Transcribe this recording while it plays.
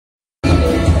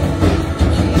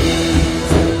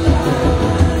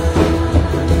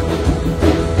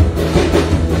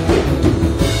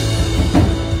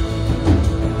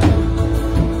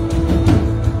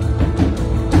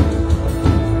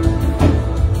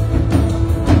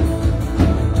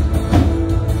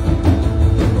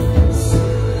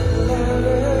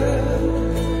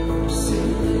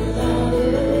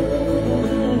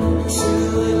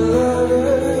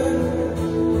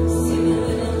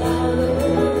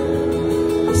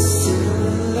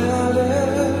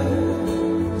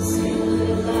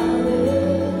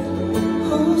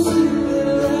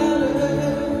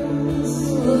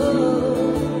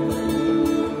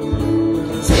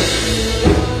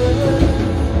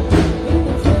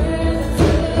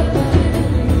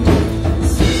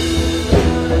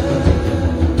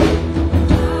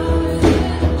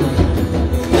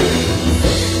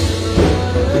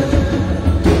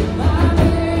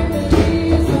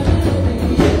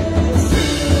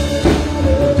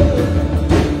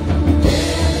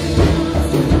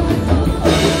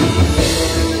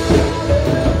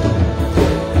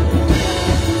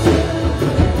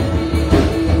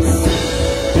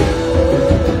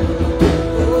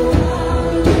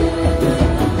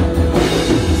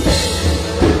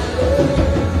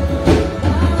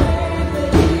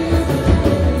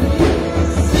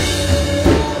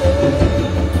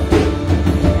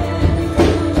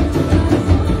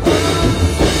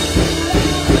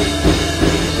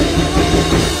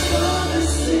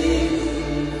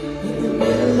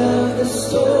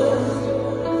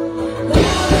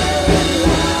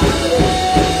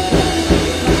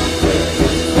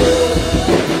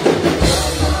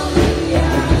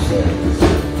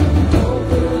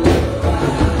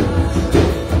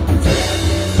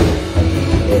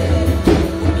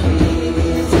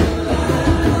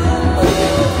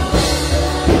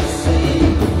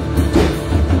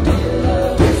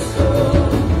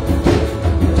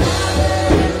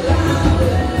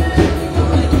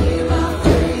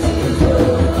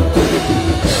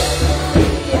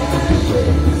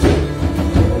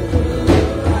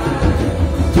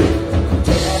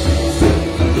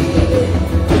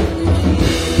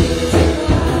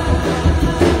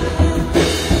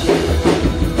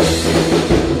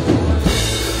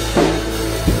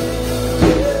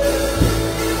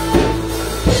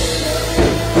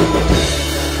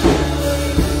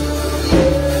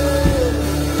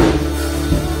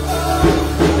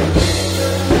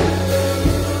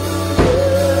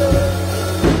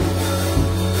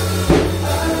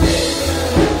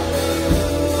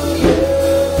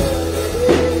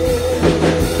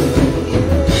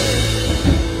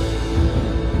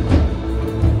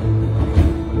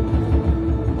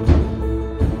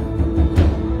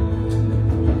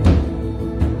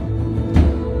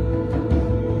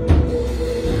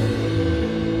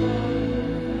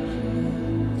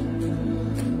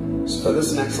for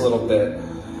this next little bit,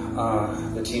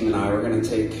 the team and I, we're going to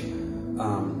take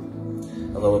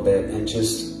a little bit and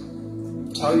just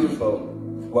tell you about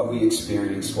what we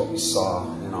experienced, what we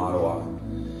saw in Ottawa,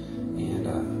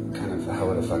 and kind of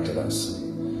how it affected us.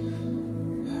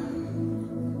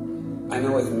 I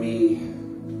know with me,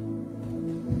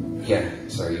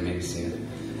 sorry, you made me see it.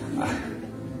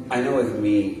 I know with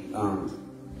me,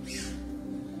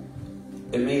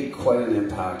 it made quite an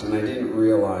impact, and I didn't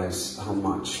realize how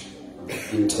much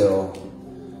until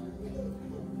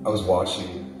I was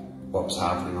watching what was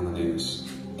happening on the news,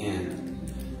 and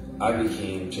I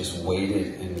became just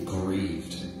weighted and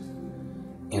grieved,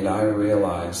 and I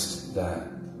realized that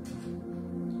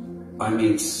I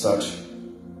made such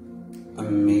a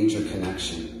major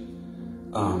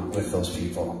connection with those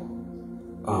people.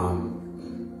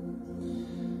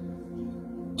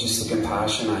 Just the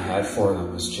compassion I had for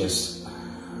them was just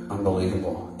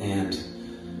unbelievable. And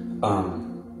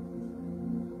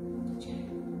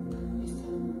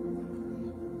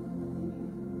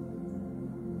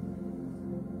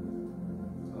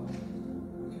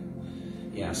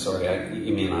yeah, sorry,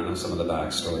 you mean I know some of the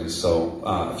backstories. So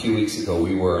a few weeks ago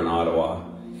we were in Ottawa,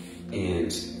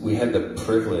 and we had the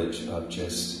privilege of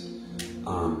just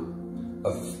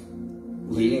of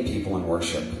leading people in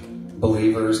worship,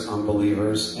 believers,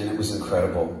 unbelievers, and it was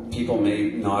incredible. People may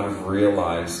not have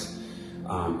realized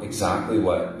exactly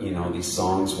what these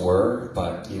songs were,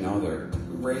 but they're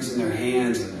raising their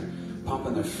hands and they're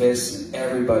pumping their fists, and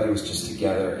everybody was just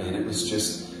together, and it was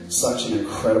just such an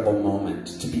incredible moment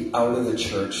to be out of the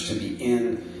church, to be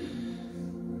in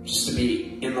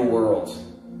the world,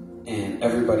 and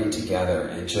everybody together,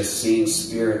 and just seeing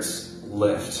spirits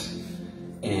lift,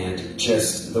 and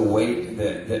just the weight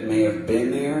that may have been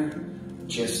there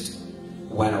just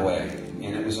went away,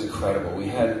 and it was incredible. We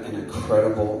had an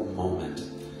incredible moment,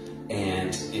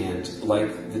 and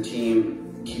like the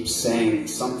team keeps saying,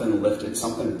 something lifted,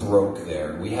 something broke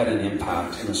there. We had an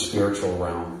impact in the spiritual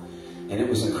realm, and it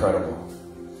was incredible.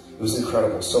 It was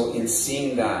incredible. So in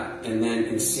seeing that, and then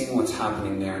in seeing what's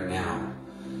happening there now,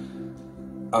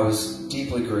 I was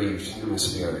deeply grieved in my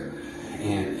spirit,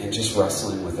 and just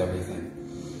wrestling with everything.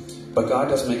 But God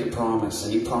does make a promise,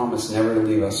 and He promised never to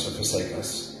leave us or forsake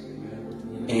us.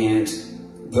 And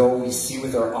though we see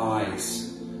with our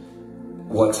eyes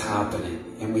what's happening,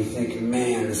 and we think,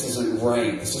 man, this isn't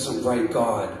right,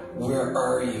 God, where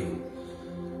are you?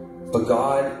 But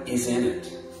God is in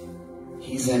it.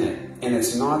 He's in it. And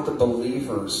it's not the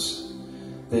believers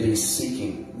that He's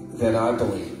seeking that I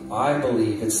believe. I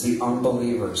believe it's the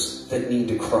unbelievers that need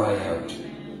to cry out.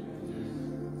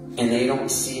 And they don't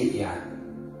see it yet.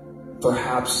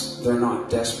 Perhaps they're not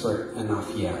desperate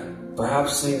enough yet.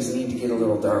 Perhaps things need to get a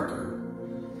little darker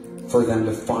for them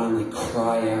to finally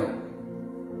cry out.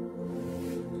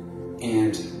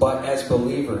 But as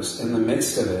believers, in the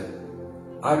midst of it,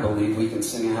 I believe we can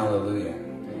sing a hallelujah.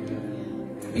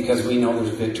 Because we know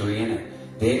there's victory in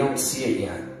it. They don't see it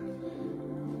yet.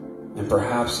 And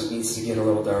perhaps it needs to get a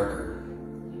little darker.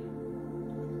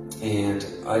 And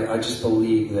I just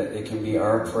believe that it can be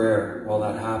our prayer while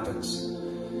that happens.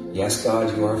 Yes,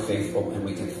 God, you are faithful, and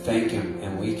we can thank Him,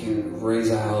 and we can raise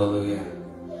a hallelujah.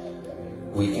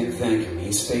 We can thank Him.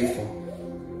 He's faithful.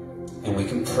 And we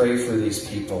can pray for these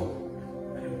people.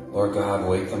 Lord God,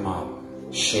 wake them up.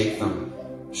 Shake them.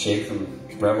 Shake them.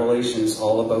 Revelation's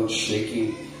all about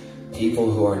shaking people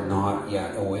who are not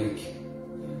yet awake.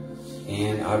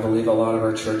 And I believe a lot of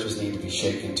our churches need to be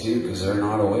shaken too, because they're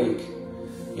not awake.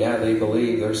 Yeah, they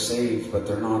believe they're saved, but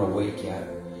they're not awake yet.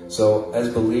 So as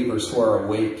believers who are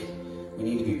awake, we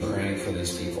need to be praying for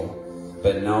these people.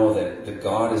 But know that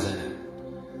God is in it.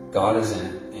 God is in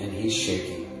it, and He's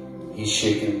shaking. He's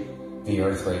shaking the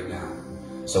earth right now.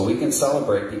 So we can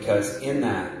celebrate, because in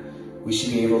that, we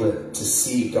should be able to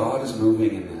see God is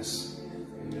moving in this.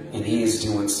 And He is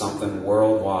doing something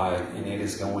worldwide, and it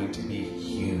is going to be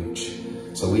huge.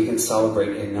 So we can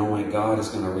celebrate in knowing God is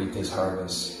going to reap His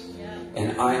harvest.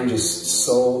 And I am just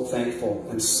so thankful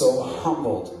and so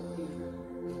humbled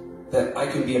that I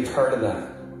can be a part of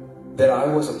that. That I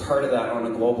was a part of that on a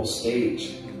global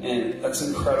stage. And that's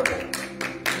incredible.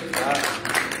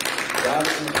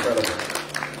 That's incredible.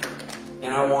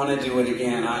 And I want to do it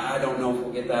again. I don't know if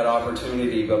we'll get that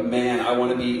opportunity, but man, I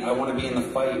want to be in the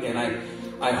fight, and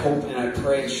I hope and I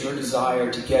pray it's your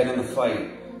desire to get in the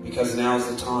fight, because now's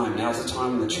the time. Now's the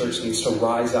time when the church needs to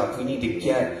rise up. We need to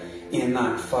get in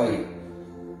that fight.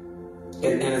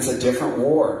 And it's a different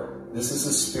war. This is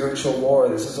a spiritual war.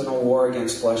 This isn't a war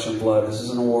against flesh and blood. This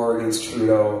isn't a war against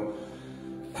Trudeau.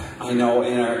 I know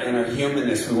in our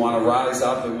humanness we want to rise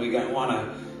up, and we want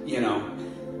to,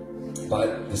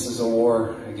 but this is a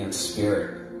war against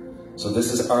spirit. So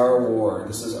this is our war.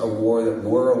 This is a war that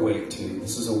we're awake to.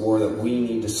 This is a war that we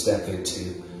need to step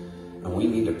into. And we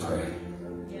need to pray.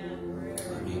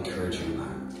 Let me encourage you in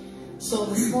that. So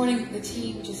this morning, the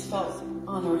team just felt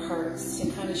on our hearts to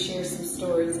kind of share some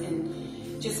stories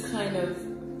and just kind of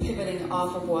pivoting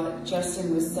off of what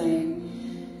Justin was saying.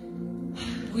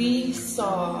 We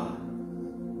saw,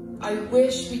 I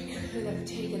wish we could have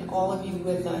taken all of you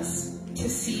with us to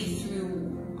see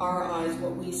through our eyes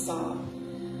what we saw.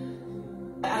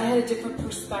 I had a different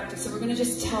perspective, so we're going to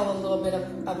just tell a little bit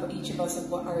of each of us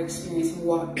of what our experience and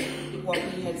what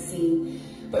we had seen.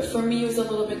 But for me, it was a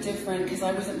little bit different because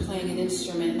I wasn't playing an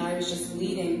instrument and I was just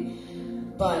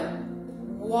leading. But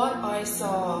what I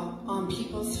saw on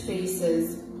people's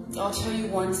faces, I'll tell you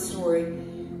one story.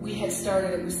 We had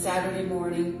started, it was Saturday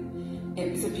morning.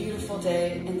 It was a beautiful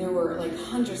day, and there were like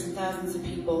hundreds and thousands of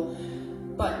people.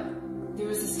 But there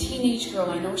was this teenage girl,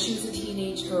 I know she was a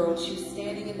teenage girl. She was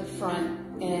standing in the front,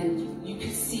 and you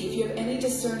could see, if you have any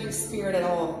discerning spirit at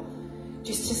all,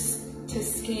 just to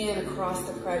scan across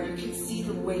the crowd, you could see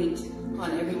the weight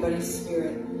on everybody's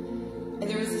spirit. And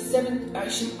there was a I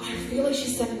feel like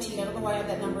she's 17. I don't know why I have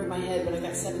that number in my head, but I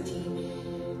got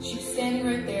 17. She was standing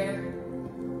right there,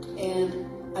 and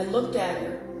I looked at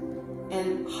her,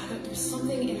 and there was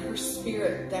something in her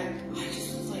spirit that I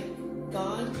just was like,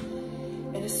 God.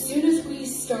 And as soon as we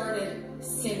started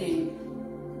singing,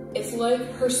 it's like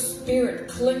her spirit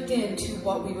clicked into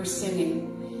what we were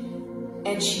singing,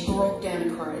 and she broke down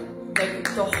and cried. Like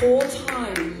the whole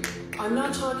time, I'm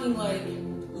not talking like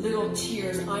little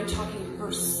tears, I'm talking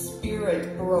her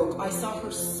spirit broke. I saw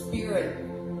her spirit.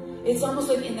 It's almost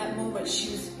like in that moment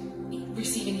she was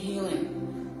receiving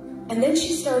healing. And then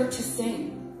she started to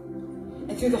sing.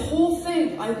 And through the whole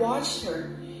thing, I watched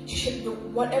her.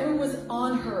 Whatever was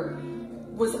on her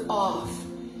was off.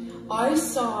 I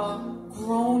saw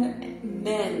grown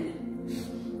men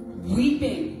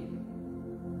weeping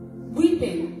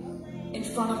in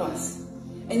front of us.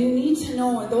 And you need to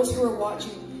know, and those who are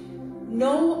watching,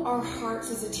 know our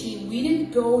hearts as a team. We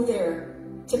didn't go there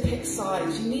to pick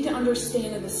sides. You need to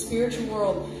understand in the spiritual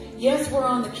world, yes, we're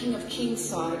on the King of Kings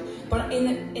side, but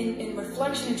in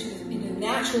reflection in the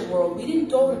natural world, we didn't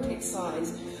go to pick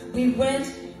sides. We went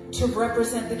to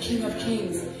represent the King of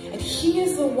Kings. And He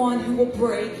is the one who will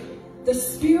break the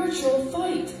spiritual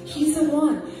fight. He's the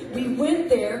one. We went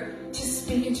there to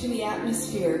speak into the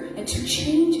atmosphere and to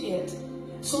change it.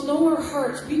 So know our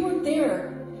hearts. We weren't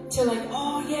there to like,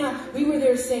 oh yeah, we were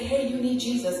there to say, hey, you need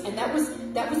Jesus. And that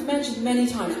was mentioned many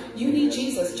times. You need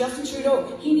Jesus. Justin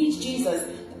Trudeau, he needs Jesus.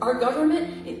 Our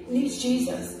government, it needs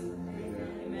Jesus.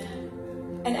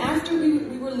 Amen. And after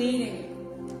we were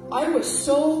leading, I was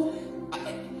so...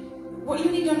 What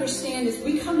you need to understand is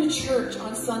we come to church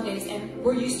on Sundays and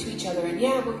we're used to each other. And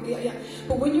yeah.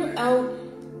 But when you're out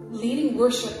leading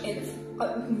worship in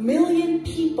 1 million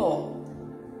people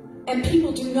and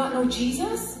people do not know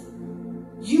Jesus,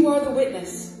 you are the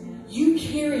witness. You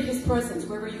carry His presence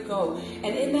wherever you go.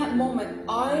 And in that moment,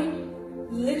 I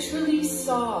literally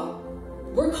saw,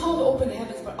 we're called to open the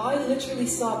heavens, but I literally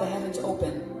saw the heavens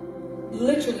open.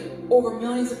 Literally, over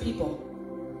millions of people.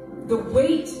 The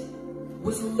weight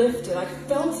was lifted. I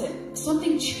felt it.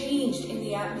 Something changed in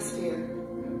the atmosphere.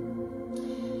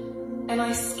 And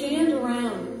I scanned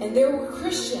around, and there were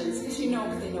Christians, because you know,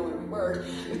 they know every word.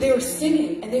 They were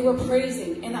singing, and they were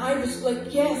praising. And I was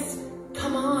like, yes,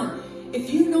 come on.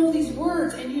 If you know these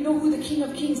words, and you know who the King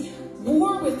of Kings,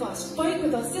 war with us, fight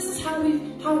with us. This is how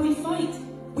we fight.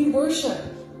 We worship.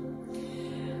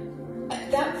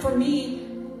 That, for me,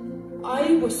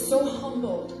 I was so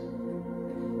humbled.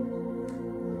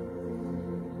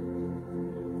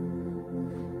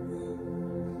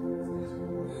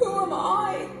 Who am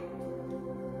I?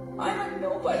 I'm a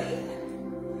nobody.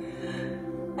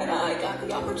 And I got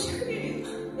the opportunity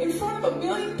in front of 1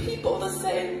 million people to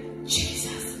say,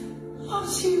 Jesus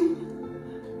loves you.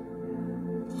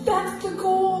 That's the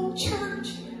goal,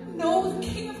 church. Know the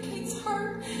King of Kings'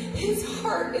 heart. His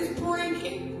heart is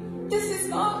breaking. This is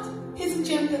not His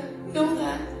agenda. Know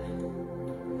that.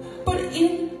 But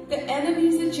in the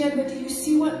enemy's agenda, do you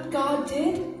see what God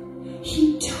did?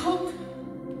 He took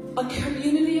a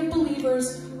community of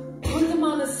believers, put them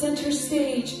on the center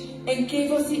stage, and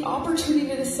gave us the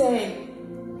opportunity to say,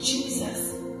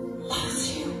 Jesus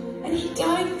loves you, and He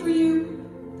died for you.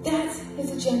 That's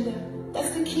His agenda.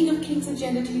 That's the King of Kings'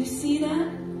 agenda. Do you see that?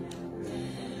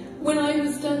 When I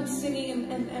was done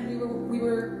singing, and we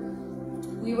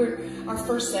were our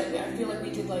first set, I feel like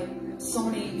we did like so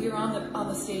many. We were on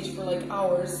the stage for like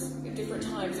hours at different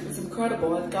times. It was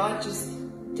incredible. And God just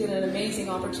did an amazing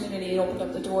opportunity and opened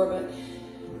up the door. But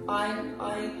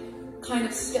I kind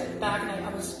of stepped back, and I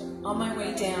was on my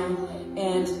way down,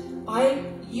 and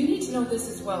you need to know this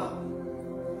as well.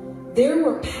 There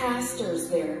were pastors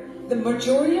there. The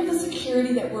majority of the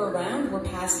security that were around were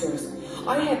pastors.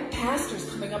 I had pastors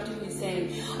coming up to me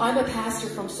saying, I'm a pastor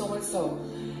from so-and-so.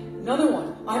 Another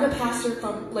one, I'm a pastor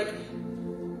from, like,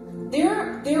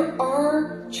 there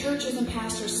are churches and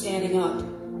pastors standing up.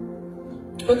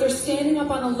 But they're standing up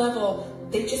on a level,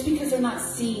 just because they're not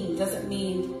seen doesn't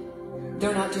mean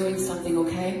they're not doing something,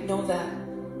 okay? Know that.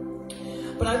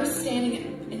 But I was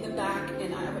standing in the back,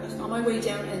 and I was on my way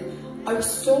down, and I was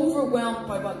so overwhelmed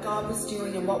by what God was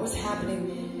doing and what was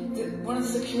happening. One of the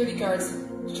security guards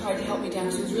tried to help me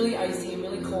down. So it was really icy and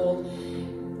really cold.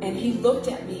 And he looked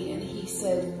at me and he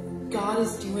said, God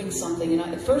is doing something.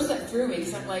 And at first that threw me,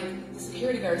 because I'm like, the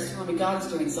security guard is telling me God is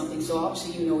doing something. So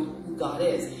obviously you know who God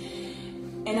is.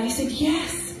 And I said,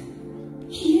 yes,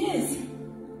 he is.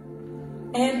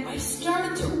 And I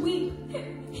started to weep.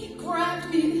 He grabbed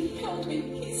me and he held me.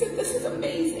 He said, this is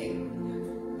amazing.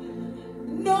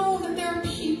 Know that there are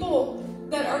people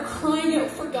that are crying out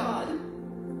for God.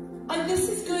 And this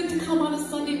is good to come on a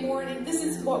Sunday morning. This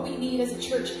is what we need as a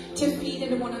church, to feed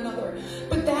into one another.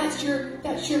 But that's your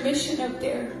mission out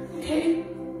there, okay?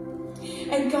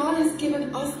 And God has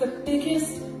given us the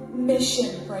biggest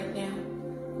mission right now.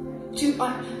 Do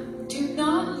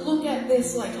not look at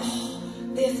this like, oh,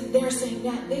 they're saying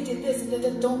that, they did this, and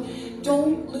that.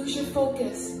 Don't lose your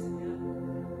focus.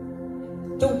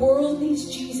 The world needs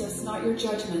Jesus, not your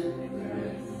judgment.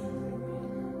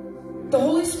 The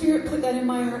Holy Spirit put that in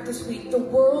my heart this week. The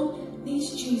world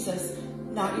needs Jesus,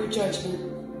 not your judgment.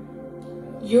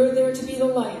 You're there to be the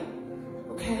light,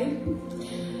 okay?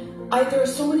 There are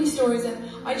so many stories, and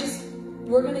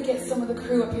we're going to get some of the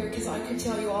crew up here, because I could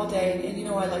tell you all day, and you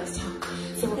know I like to talk,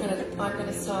 so I'm going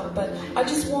to stop. But I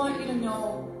just want you to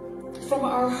know from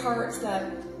our hearts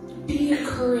that be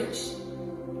encouraged.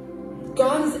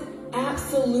 God is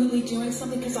absolutely doing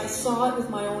something, because I saw it with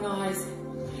my own eyes.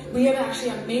 We have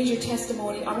actually a major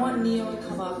testimony. I want Neil to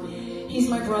come up. He's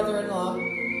my brother-in-law.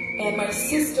 And my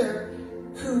sister,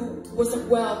 who wasn't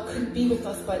well, couldn't be with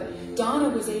us, but Donna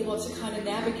was able to kind of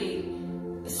navigate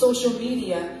social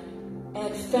media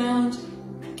and found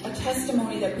a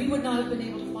testimony that we would not have been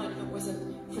able to find if it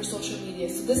wasn't for social media.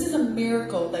 So this is a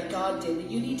miracle that God did.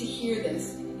 You need to hear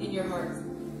this in your heart.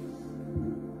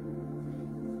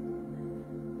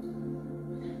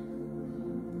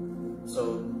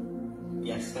 So,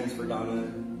 yes, thanks for Donna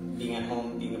being at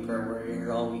home, being a prayer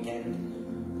warrior all weekend.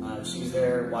 She was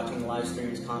there watching the live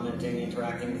streams, commenting,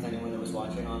 interacting with anyone that was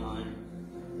watching online.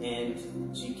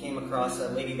 And she came across a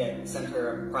lady that sent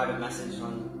her a private message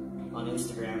on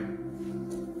Instagram.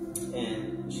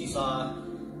 And she saw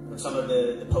some of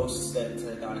the posts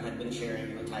that Donna had been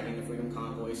sharing, tagging the Freedom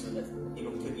Convoy so that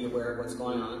people could be aware of what's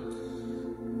going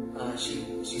on.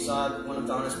 She saw one of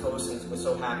Donna's posts and was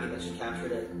so happy that she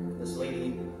captured it. This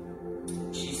lady,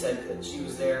 she said that she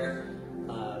was there.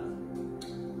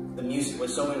 The music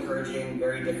was so encouraging,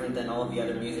 very different than all of the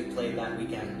other music played that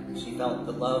weekend. She felt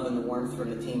the love and the warmth from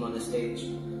the team on the stage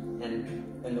and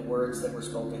the words that were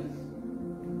spoken.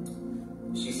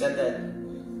 She said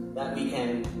that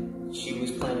weekend she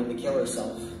was planning to kill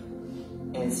herself,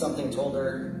 and something told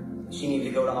her she needed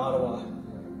to go to Ottawa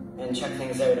and check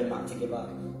things out and not to give up.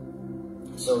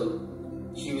 So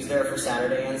she was there for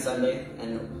Saturday and Sunday,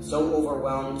 and so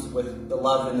overwhelmed with the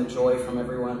love and the joy from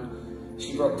everyone,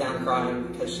 she broke down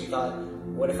crying, because she thought,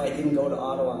 what if I didn't go to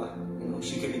Ottawa?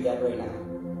 She could be dead right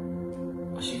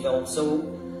now. She felt so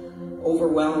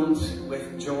overwhelmed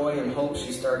with joy and hope,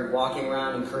 she started walking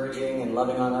around encouraging and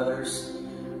loving on others.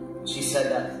 She said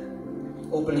that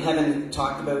Open Heaven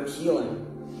talked about healing,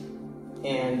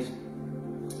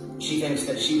 and she thinks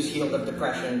that she was healed of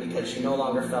depression because she no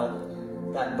longer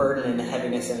felt that burden and the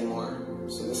heaviness anymore.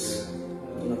 So this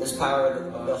power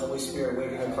of the Holy Spirit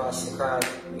waving across the crowd,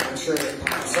 I'm sure it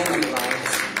impacted so many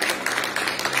lives.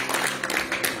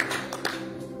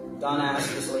 Donna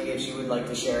asked this lady if she would like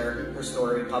to share her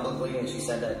story publicly, and she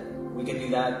said that we could do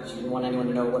that. She didn't want anyone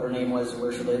to know what her name was or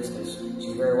where she lives, because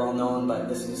she's very well known, but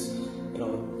this is,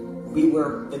 we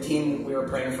were the team, we were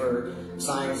praying for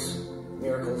signs,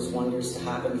 miracles, wonders to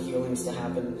happen, healings to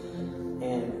happen,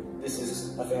 and this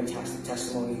is a fantastic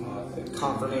testimony, a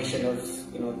confirmation of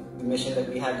the mission that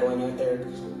we had going out there,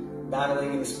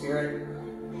 battling in the Spirit.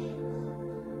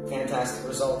 Fantastic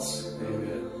results.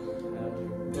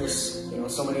 There's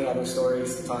so many other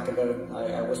stories to talk about.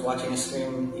 I was watching a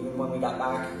stream even when we got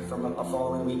back from a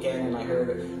following weekend, and I heard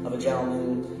of a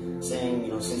gentleman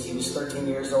saying, since he was 13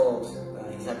 years old,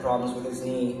 he's had problems with his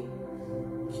knee.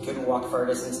 He couldn't walk far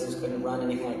distances, couldn't run,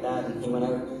 anything like that, and he went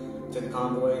out to the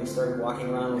convoy and started walking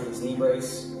around with his knee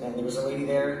brace. And there was a lady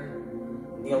there,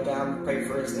 kneeled down, prayed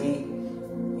for his knee.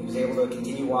 He was able to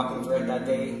continue walking throughout that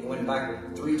day. He went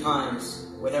back 3 times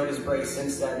without his brace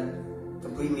since then,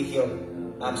 completely healed.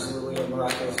 Absolutely a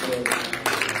miraculous healing.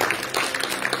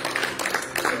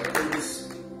 So it was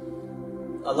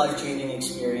a life-changing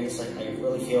experience. I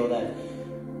really feel that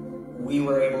we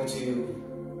were able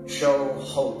to show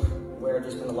hope where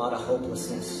there's been a lot of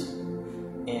hopelessness.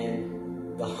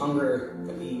 And the hunger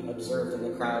that we observed in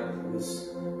the crowd was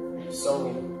so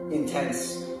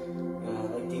intense.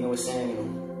 Like Dina was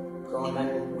saying, grown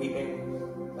men weeping.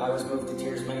 I was moved to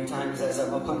tears many times as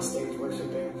I'm up on stage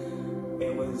worshiping.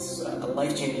 It was a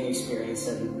life-changing experience,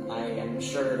 and I am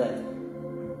sure that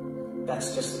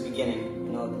that's just the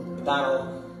beginning. The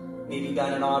battle may be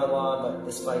done in Ottawa, but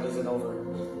this fight isn't over.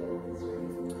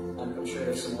 I'm sure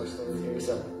there's some more stories here,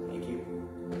 so thank you.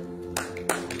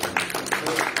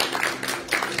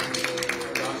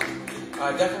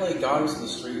 Definitely God was in the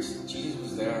streets. Jesus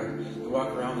was there. You walk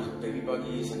around with baby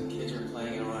buggies and kids are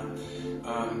playing and all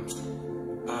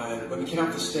that. When we came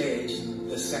off the stage,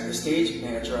 the stage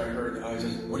manager, I heard, I was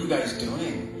just, what are you guys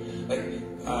doing? Like,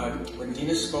 when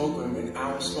Dina spoke, when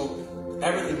Al spoke,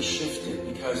 everything shifted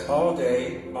because all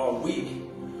day, all week,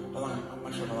 I'm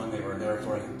not sure how long they were there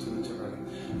for, I think 2 weeks.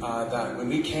 That when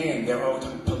we came, they were all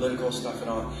talking political stuff and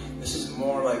all. This is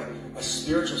more like a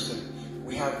spiritual thing.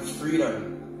 We have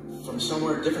freedom from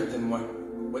somewhere different than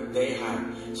what they had.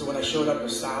 So when I showed up,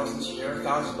 there's thousands here,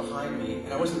 thousands behind me,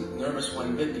 and I wasn't nervous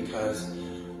one bit because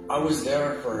I was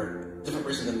there for a different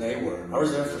reason than they were. I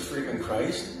was there for freedom in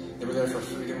Christ. They were there for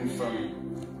freedom from,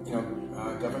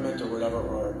 government or whatever,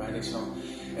 or mandates.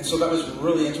 And so that was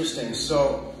really interesting.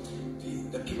 So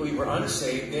the people who were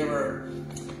unsaved,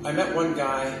 I met one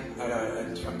guy at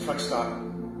a truck stop,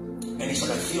 and he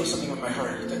said, I feel something with my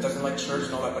heart. That doesn't like church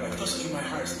and all that, but I feel something in my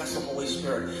heart. That's the Holy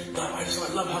Spirit. God, I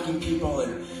love hugging people,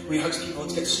 and when he hugs people,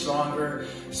 it gets stronger.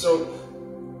 So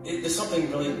there's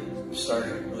something really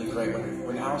started really great.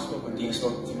 When Al spoke, when Dina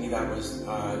spoke to me, that was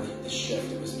the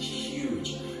shift. It was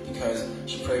huge because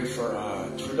she prayed for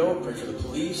Trudeau, prayed for the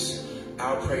police.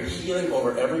 Al prayed healing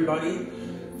over everybody.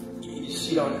 You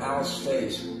see it on Al's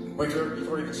face.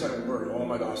 Before he even said a word, oh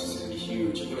my gosh, this is going to be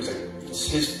huge. He was like,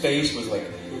 his face was like,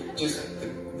 just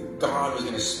God was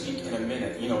going to speak in a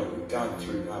minute. God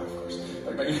through God, of course.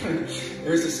 But it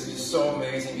was just so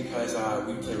amazing because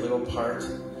we played a little part.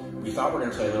 We thought we were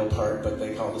going to play a little part, but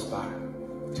they called us back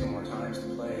 2 more times to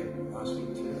play last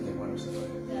week too, and they wanted us to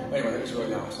play. Anyway, it was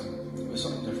really awesome. It was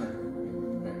something different.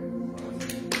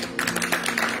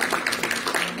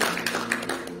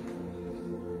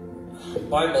 The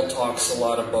Bible talks a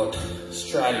lot about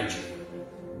strategy.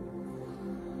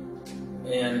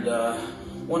 And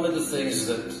one of the things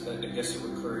that I guess a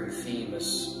recurring theme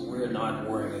is we're not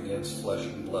warring against flesh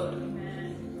and blood.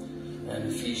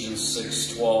 And Ephesians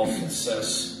 6:12 it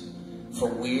says, for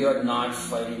we are not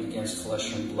fighting against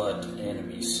flesh and blood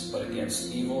enemies, but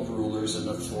against evil rulers and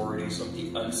authorities of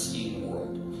the unseen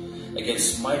world,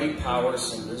 against mighty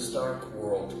powers in this dark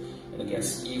world, and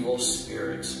against evil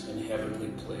spirits in heavenly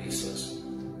places.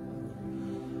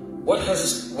 What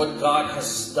God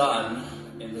has done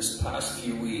in this past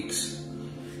few weeks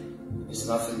is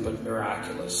nothing but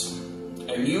miraculous.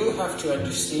 And you have to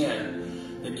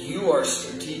understand that you are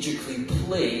strategically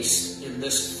placed in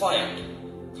this fight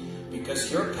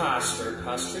because your pastor,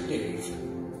 Pastor Dave,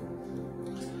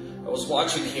 I was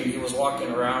watching him, he was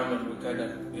walking around and we kind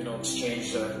of,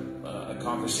 exchanged a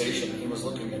conversation. He was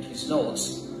looking at his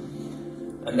notes.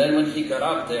 And then when he got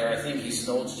up there, I think his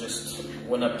notes just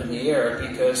went up in the air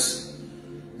because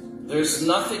there's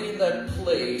nothing in that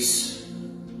place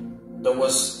that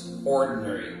was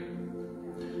ordinary.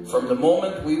 From the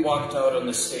moment we walked out on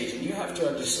the stage, and you have to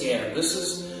understand, this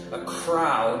is a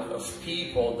crowd of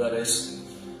people that is,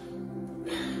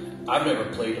 I've never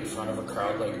played in front of a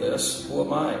crowd like this. Who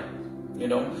am I?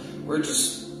 We're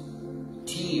just a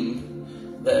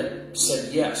team that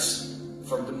said yes.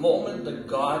 From the moment that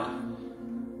God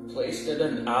placed it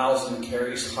in Al's and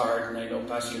Carrie's heart, and I know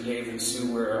Pastor Dave and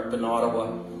Sue were up in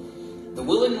Ottawa, the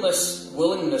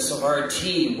willingness of our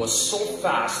team was so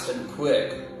fast and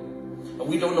quick, and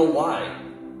we don't know why.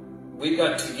 We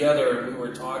got together and we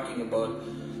were talking about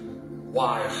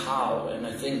why, how, and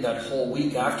I think that whole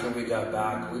week after we got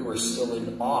back, we were still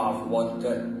in awe of what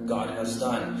God has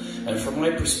done. And from my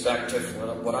perspective,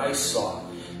 what I saw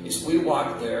is we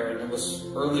walked there, and it was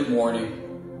early morning,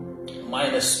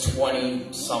 minus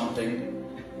 20 something,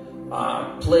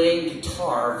 playing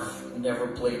guitar. Never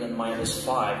played in minus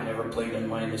 5, never played in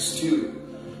minus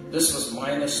 2. This was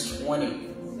minus 20,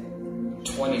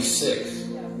 26.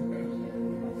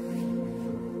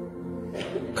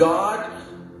 God,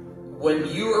 when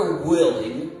you are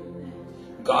willing,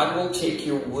 God will take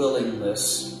your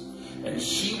willingness and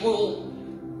He will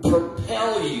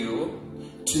propel you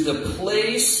to the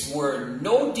place where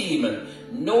no demon,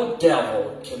 no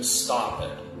devil can stop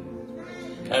it.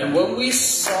 And when we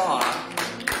saw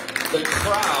the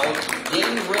crowd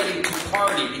getting ready to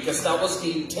party, because that was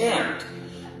the intent,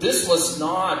 this was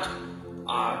not,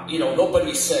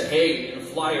 nobody said, hey, in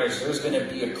Flyers, there's going to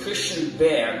be a Christian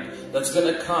band that's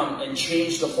going to come and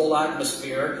change the whole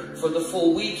atmosphere for the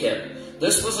full weekend.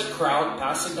 This was a crowd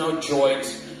passing out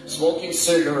joints, smoking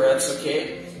cigarettes,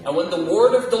 okay? And when the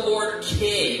word of the Lord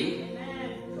came,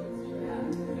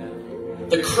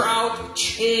 the crowd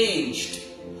changed.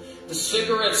 The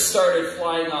cigarettes started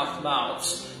flying off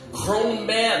mouths. Grown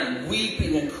men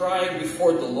weeping and crying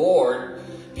before the Lord,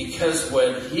 because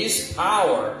when His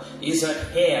power is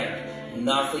at hand,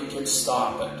 nothing can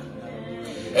stop it.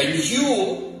 And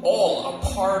you all are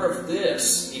part of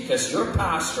this, because your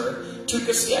pastor took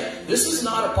a step. This is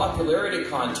not a popularity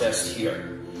contest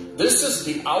here. This is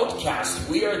the outcast.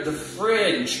 We are the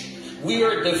fringe. We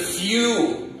are the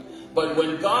few. But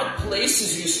when God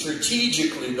places you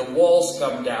strategically, the walls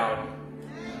come down.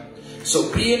 So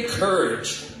be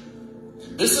encouraged.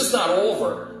 This is not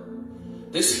over.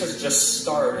 This has just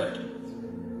started.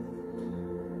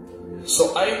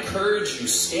 So I encourage you,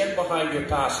 stand behind your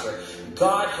pastor.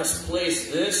 God has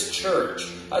placed this church.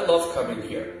 I love coming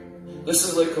here. This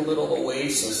is like a little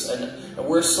oasis, and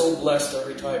we're so blessed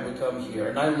every time we come here.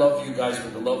 And I love you guys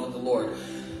with the love of the Lord.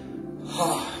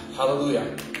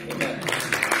 Hallelujah. Amen.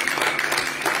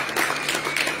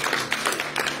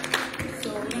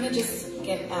 So we're going to just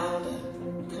get Al to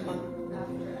come up.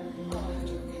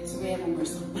 Okay, so we have one more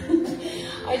song.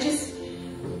 I just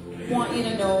want you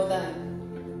to know that,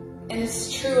 and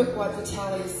it's true of what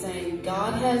Vitaly is saying,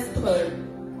 God has put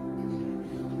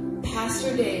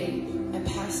Pastor Dave and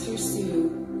Pastor Sue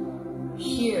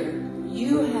here.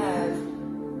 You have,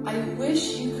 I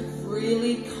wish you could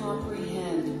really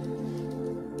comprehend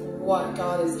what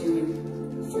God is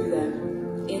doing through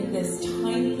them in this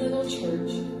tiny little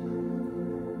church.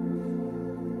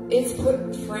 It's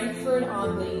put Frankfurt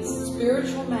on the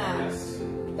spiritual map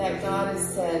that God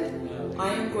has said,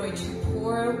 I am going to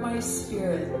pour out my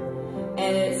Spirit,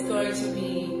 and it's going to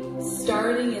be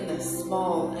starting in the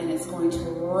small, and it's going to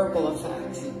ripple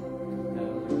effect.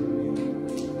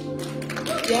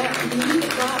 Yeah, you need to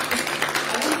clap.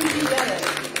 I don't think you get it.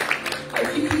 If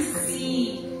you can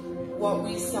see what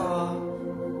we saw,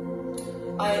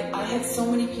 I had so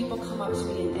many people come up to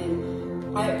me,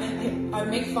 and I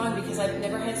make fun because I've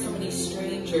never had so many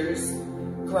strangers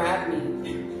grab me.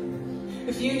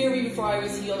 If you knew me before I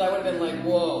was healed, I would have been like,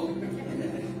 whoa.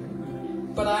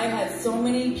 But I had so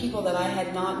many people that I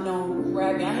had not known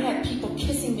grab me. I had people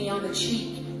kissing me on the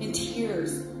cheek in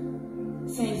tears,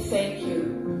 saying thank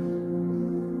you.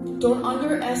 Don't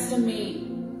underestimate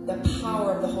the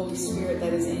power of the Holy Spirit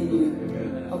that is in you,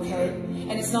 okay?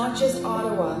 And it's not just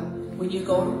Ottawa. When you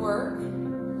go to work,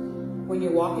 when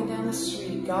you're walking down the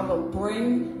street, God will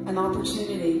bring an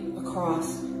opportunity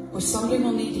across where somebody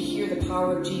will need to hear the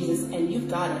power of Jesus, and you've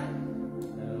got it.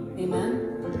 Amen?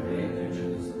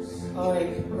 All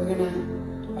right, we're going to...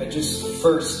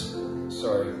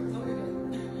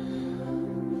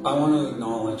 I want to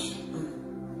acknowledge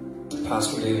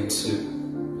Pastor Dave and Sue.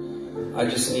 I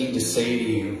just need to say to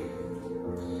you,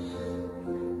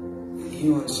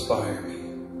 you inspire me.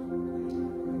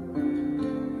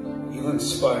 You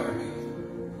inspire me.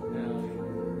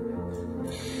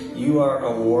 You are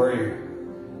a warrior.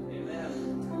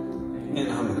 And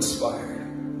I'm inspired.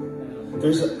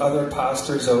 There's other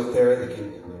pastors out there that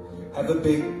can have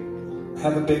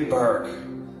a big bark.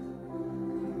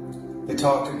 They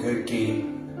talk a good game.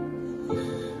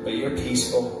 But you're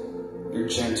peaceful, you're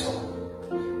gentle,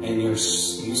 and you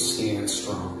stand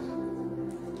strong.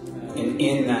 And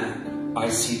in that, I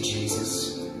see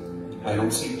Jesus. I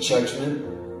don't see judgment.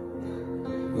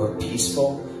 You are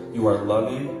peaceful, you are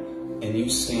loving, and you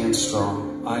stand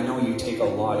strong. I know you take a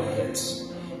lot of hits.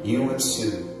 You and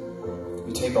Sue,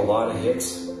 you take a lot of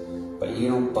hits, but you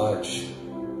don't budge.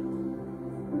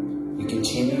 You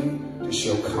continue to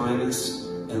show kindness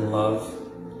and love,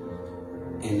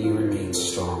 and you remain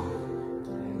strong.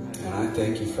 And I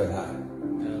thank you for that.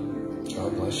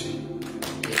 God bless you.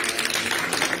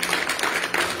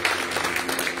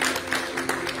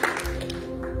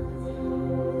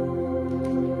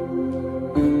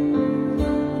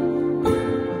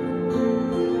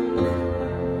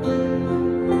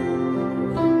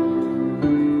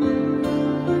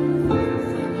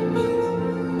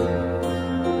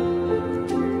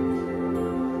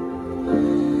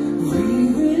 We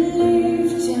will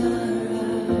lift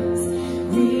our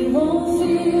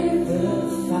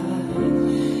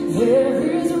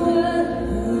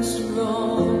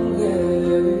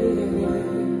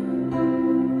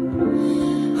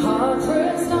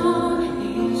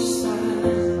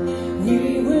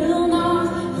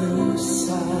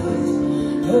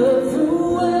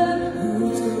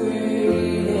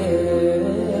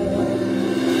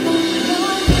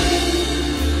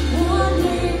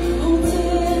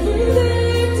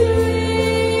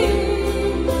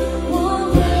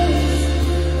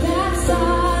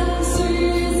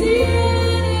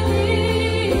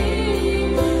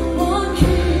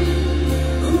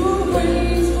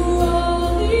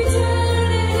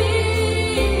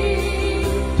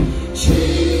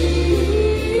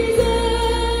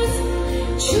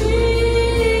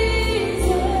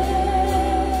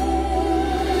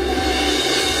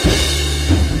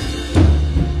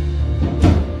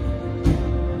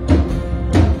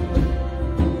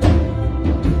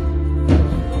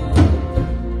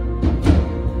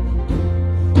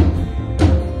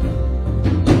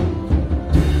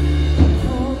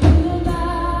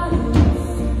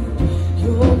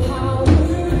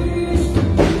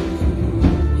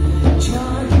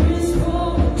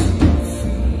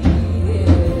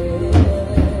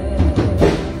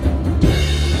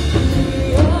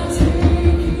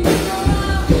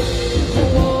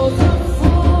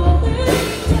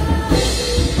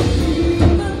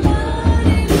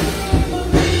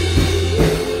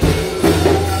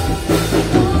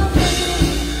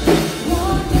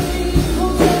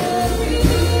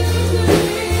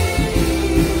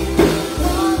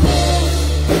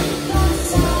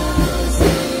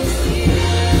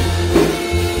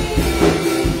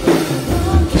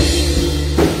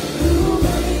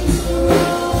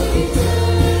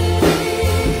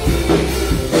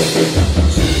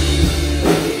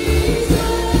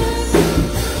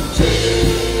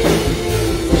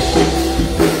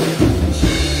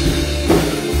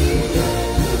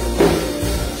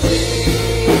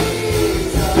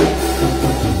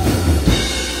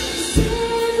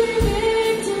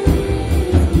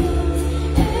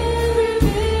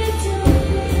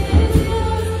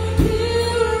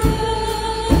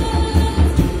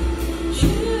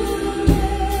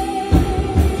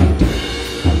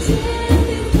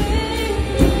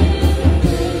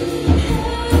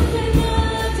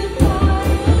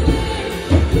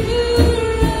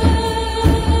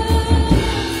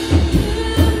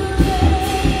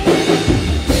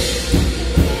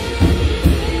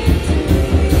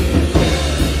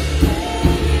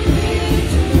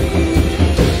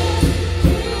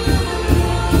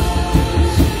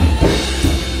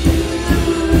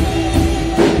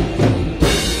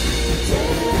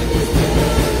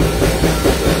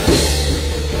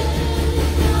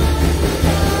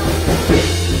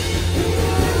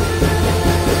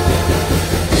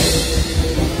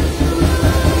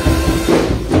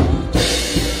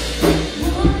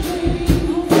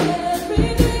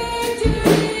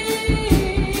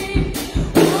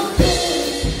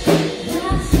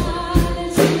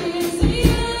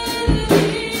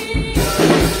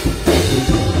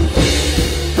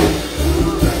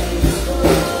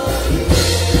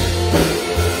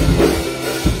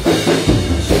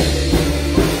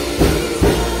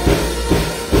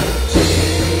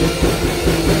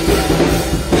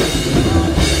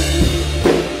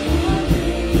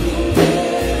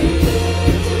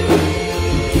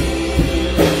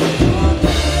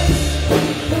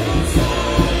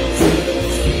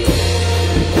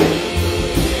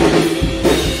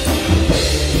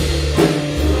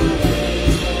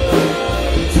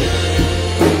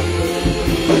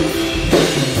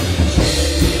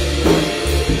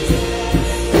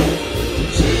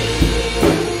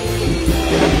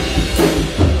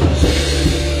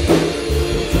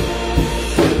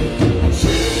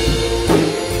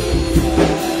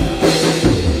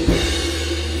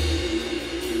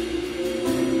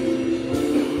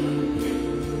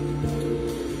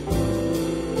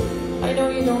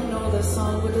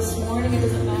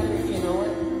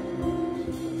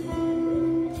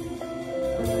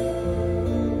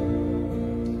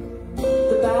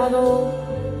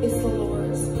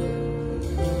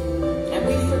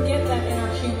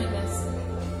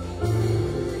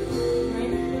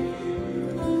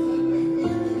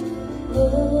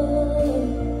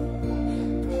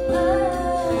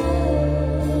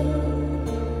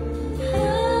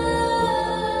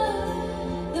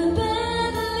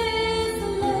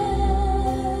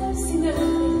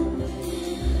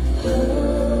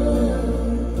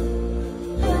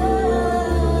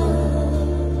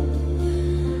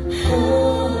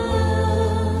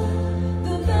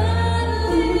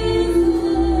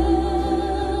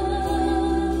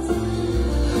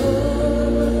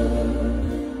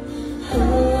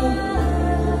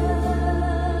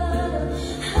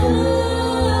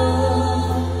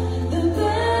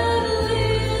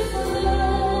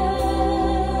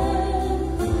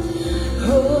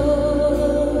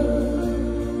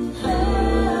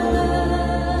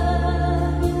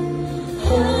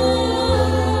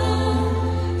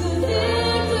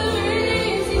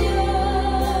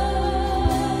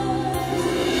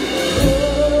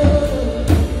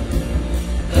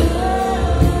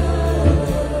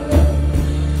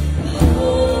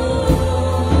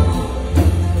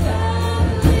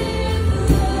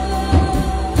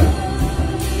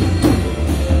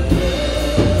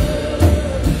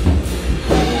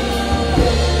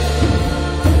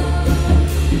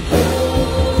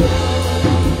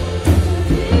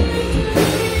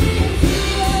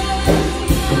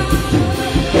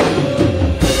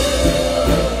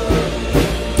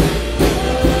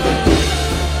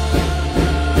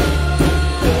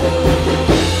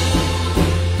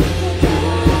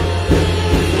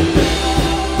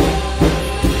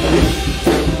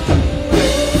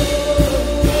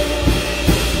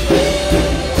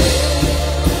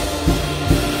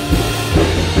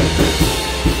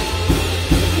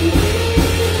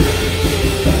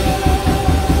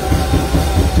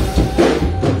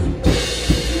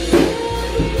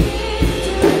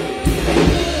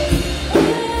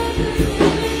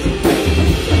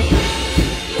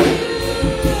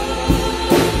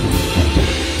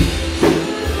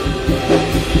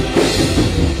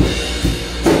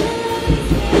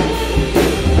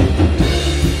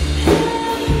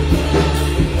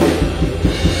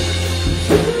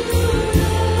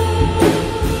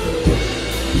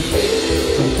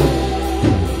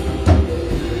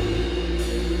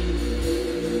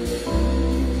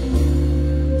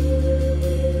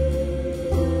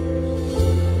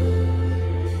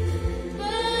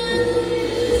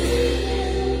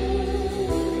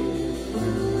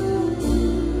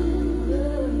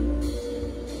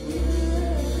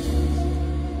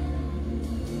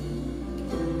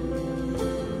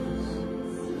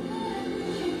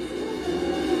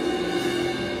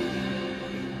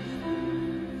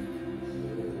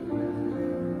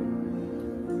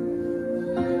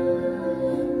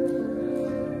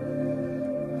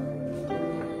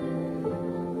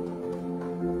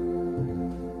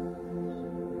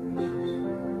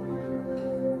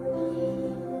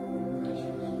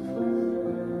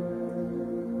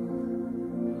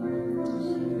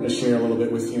going to share a little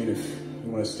bit with you, and if you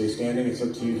want to stay standing, it's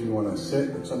up to you. If you want to sit,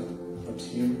 it's up to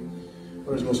you.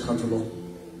 Whatever's most comfortable.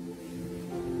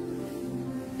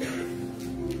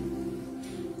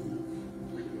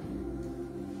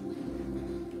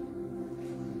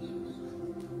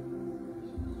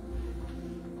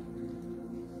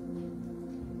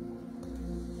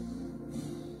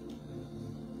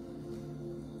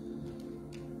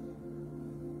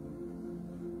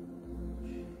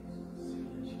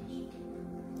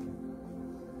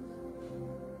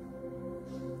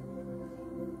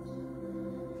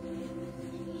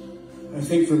 I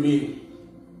think for me,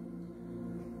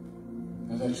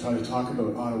 as I try to talk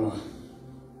about Ottawa,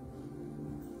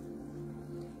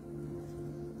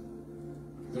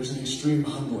 there's an extreme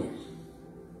humbling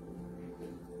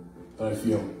that I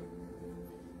feel.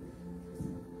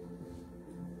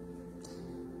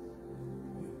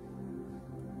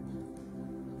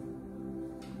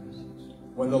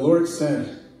 When the Lord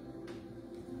said,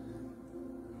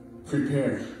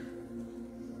 prepare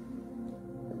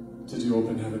to do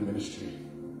open heaven ministry,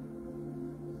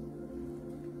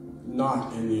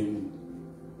 not in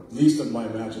the least of my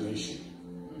imagination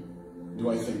do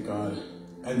I think God,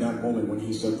 in that moment when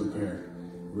he said prepare,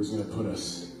 was going to put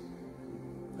us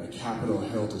at Capitol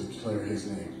Hill to declare his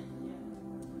name.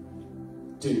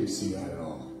 Didn't see that at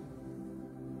all.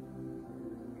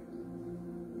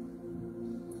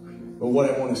 But what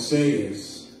I want to say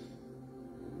is,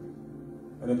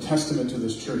 and a testament to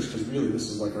this church, because really this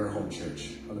is like our home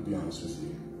church, I'm going to be honest with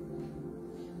you.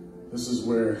 This is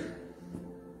where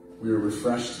we are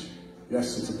refreshed.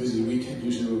 Yes, it's a busy weekend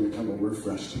usually when we come, and we're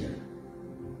refreshed here.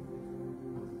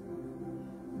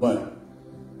 But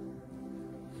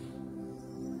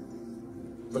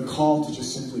the call to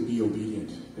just simply be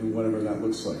obedient in whatever that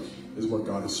looks like is what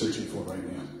God is searching for right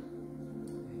now.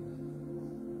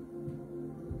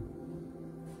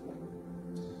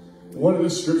 One of the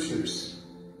scriptures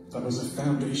that was a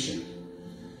foundation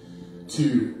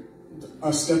to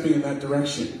us stepping in that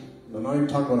direction. I'm not even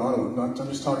talking about Ottawa. I'm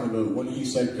just talking about when he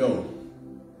said go.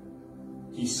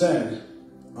 He said,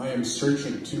 I am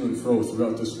searching to and fro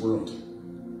throughout this world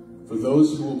for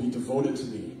those who will be devoted to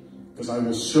me, because I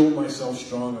will show myself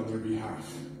strong on their behalf.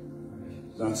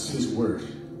 That's his word.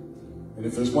 And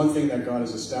if there's one thing that God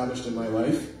has established in my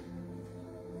life,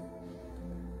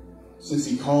 since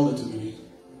he called it to me,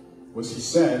 was he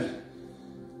said,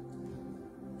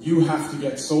 you have to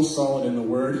get so solid in the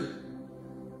word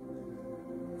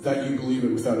that you believe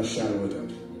it without a shadow of doubt.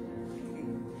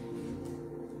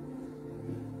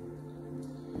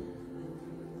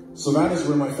 So that is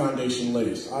where my foundation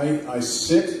lays. I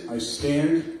sit, I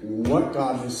stand, what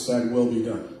God has said will be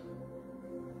done.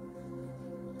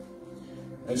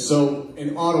 And so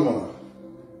in Ottawa,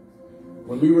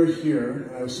 when we were here,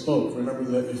 and I spoke, remember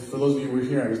that for those of you who were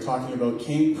here, I was talking about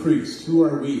king priest. Who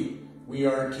are we? We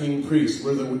are king priests.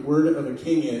 Where the word of a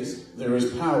king is, there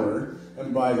is power,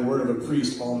 and by the word of a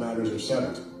priest, all matters are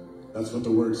settled. That's what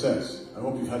the word says. I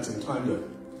hope you've had some time to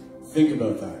think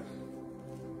about that.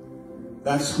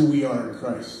 That's who we are in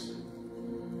Christ.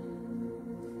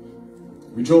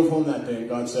 We drove home that day, and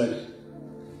God said,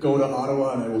 go to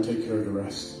Ottawa, and I will take care of the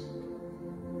rest.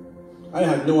 I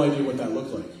had no idea what that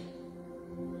looked like.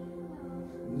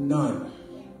 None.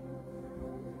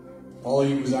 All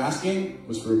he was asking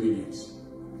was for obedience.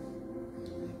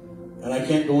 And I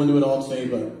can't go into it all today,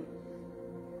 but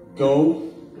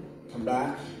go, come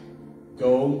back,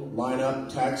 go, line up,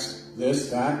 text, this,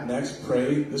 that, next,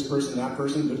 pray, this person, that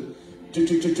person.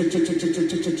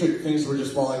 Things were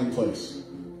just falling in place.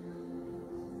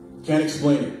 Can't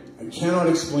explain it. I cannot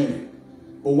explain it.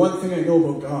 But one thing I know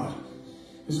about God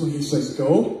is when he says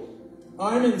go,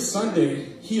 I'm in Sunday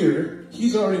here.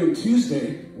 He's already in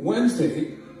Tuesday,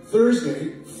 Wednesday,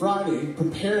 Thursday, Friday,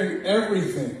 preparing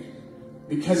everything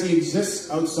because he exists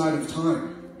outside of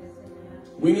time.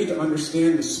 We need to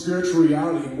understand the spiritual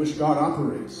reality in which God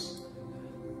operates.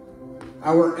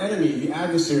 Our enemy, the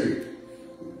adversary,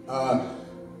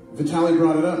 Vitaly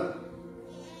brought it up.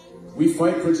 We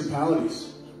fight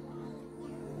principalities.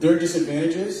 Their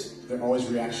disadvantages, they're always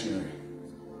reactionary.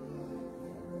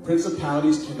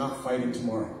 Principalities cannot fight in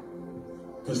tomorrow.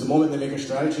 Because the moment they make a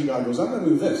strategy, God goes, I'm going to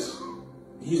move this.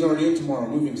 He's already in tomorrow,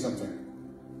 moving something.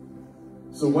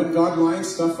 So when God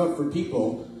lines stuff up for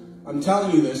people, I'm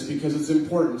telling you this because it's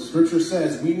important. Scripture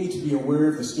says we need to be aware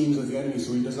of the schemes of the enemy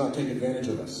so he does not take advantage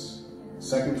of us.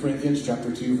 2 Corinthians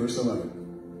chapter 2, verse 11.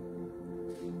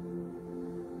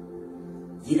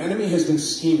 The enemy has been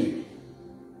scheming.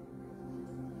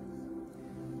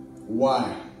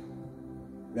 Why?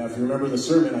 Now, if you remember the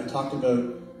sermon, I talked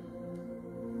about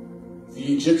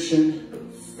the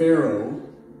Egyptian Pharaoh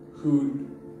who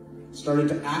started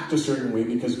to act a certain way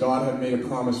because God had made a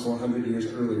promise 400 years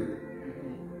earlier.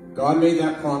 God made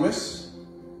that promise.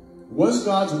 Was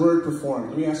God's word performed?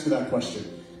 Let me ask you that question.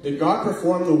 Did God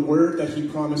perform the word that he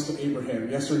promised to Abraham?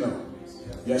 Yes or no?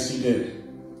 Yes, he did.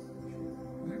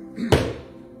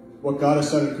 What God has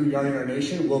said regarding our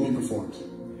nation will be performed.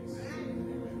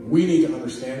 We need to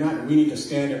understand that. We need to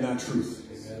stand in that truth.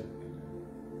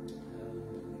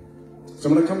 So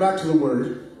I'm going to come back to the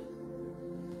word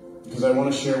because I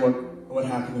want to share what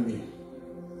happened to me.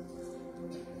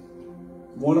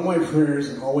 One of my prayers,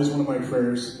 and always one of my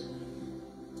prayers,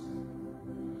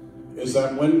 is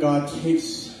that when God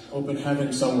takes open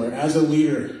heaven somewhere, as a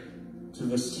leader to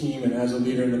this team and as a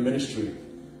leader in the ministry,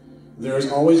 there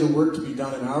is always a work to be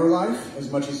done in our life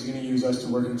as much as he's going to use us to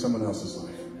work in someone else's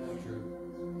life.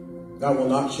 That will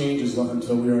not change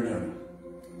until we are in heaven.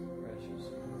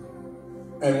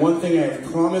 And one thing I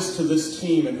have promised to this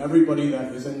team and everybody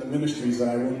that is in the ministry is that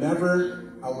I will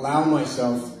never allow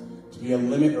myself to be a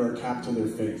limit or a cap to their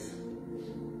faith.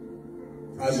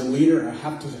 As a leader, I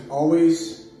have to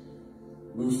always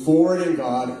move forward in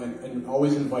God and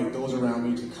always invite those around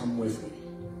me to come with me.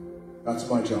 That's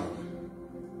my job.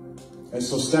 And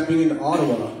so stepping into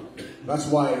Ottawa, that's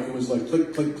why it was like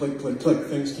click, click, click, click, click.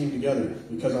 Things came together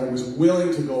because I was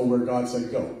willing to go where God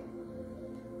said go.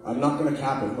 I'm not going to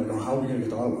cap it. I'm like, oh, how are we going to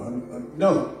get to Ottawa?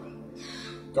 No.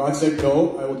 God said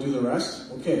go, I will do the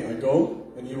rest. Okay, I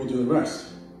go, and he will do the rest.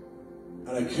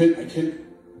 And I can't.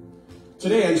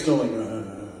 Today I'm still like,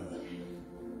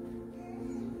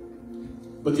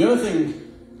 But the other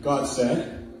thing God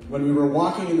said, when we were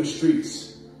walking in the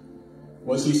streets,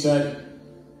 was he said,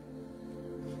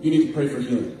 you need to pray for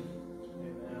healing.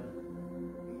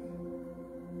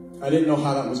 I didn't know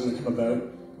how that was going to come about.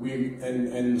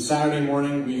 And Saturday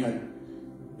morning we had,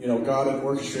 God had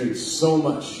orchestrated so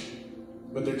much.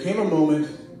 But there came a moment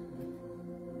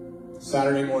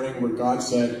Saturday morning where God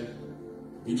said,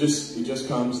 he just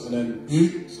comes, and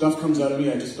then stuff comes out of me.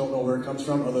 I just don't know where it comes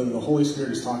from other than the Holy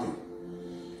Spirit is talking.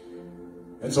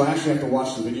 And so I actually have to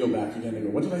watch the video back again and go,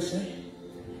 what did I say?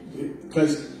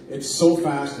 Because it's so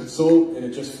fast, and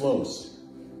it just flows.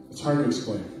 It's hard to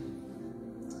explain.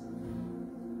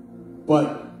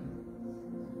 But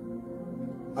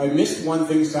I missed one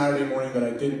thing Saturday morning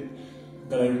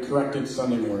that I corrected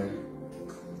Sunday morning.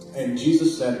 And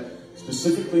Jesus said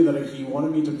specifically that he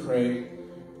wanted me to pray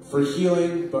for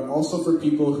healing, but also for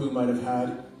people who might have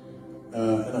had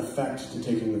an effect to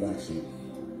taking the vaccine.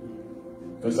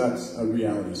 Because that's a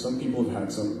reality. Some people have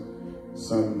had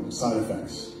some side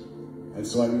effects. And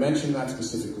so I mentioned that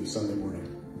specifically Sunday morning.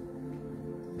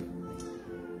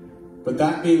 But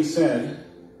that being said,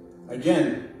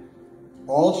 again,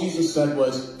 all Jesus said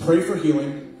was, pray for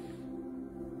healing,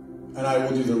 and I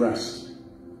will do the rest.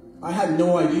 I had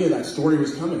no idea that story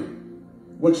was coming.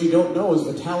 What you don't know is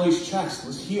Vitaly's chest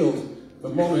was healed the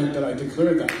moment that I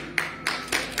declared that.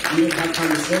 He didn't have time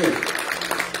to say it.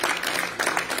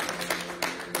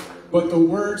 But the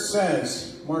word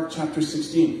says, Mark chapter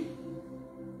 16,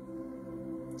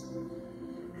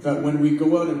 that when we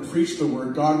go out and preach the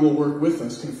word, God will work with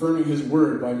us, confirming his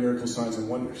word by miracle signs and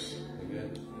wonders.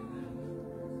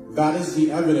 That is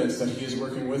the evidence that he is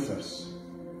working with us.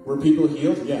 Were people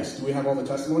healed? Yes. Do we have all the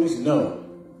testimonies? No.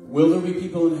 Will there be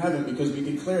people in heaven because we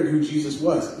declared who Jesus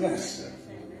was? Yes.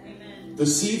 The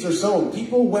seeds are sown.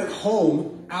 People went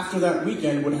home after that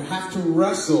weekend would have to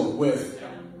wrestle with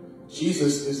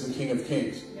Jesus is the King of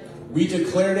Kings. We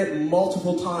declared it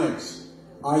multiple times.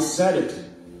 I said it.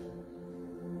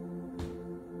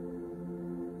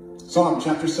 Psalm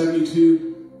chapter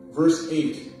 72, verse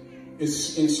 8.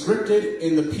 Is inscripted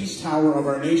in the peace tower of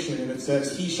our nation, and it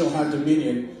says, he shall have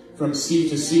dominion from sea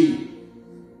to sea.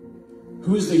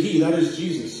 Who is the he? That is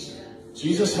Jesus.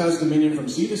 Jesus has dominion from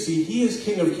sea to sea. He is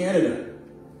King of Canada.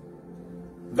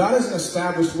 That is an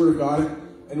established word of God,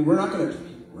 and we're not going to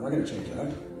change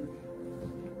that.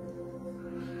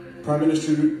 Prime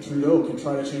Minister Trudeau can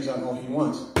try to change that all he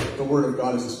wants. The word of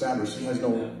God is established. He has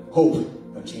no hope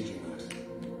of changing that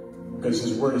because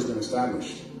his word has been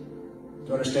established. Do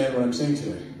you understand what I'm saying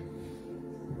today?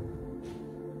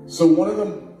 So one of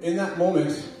them, in that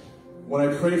moment, when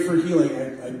I prayed for healing,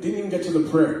 I didn't even get to the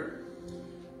prayer.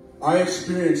 I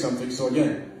experienced something. So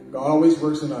again, God always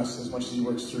works in us as much as he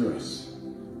works through us.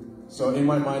 So in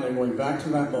my mind, I'm going back to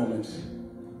that moment.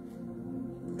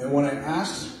 And when I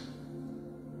asked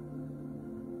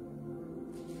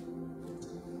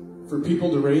for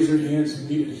people to raise their hands who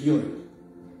needed healing,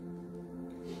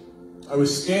 I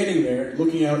was standing there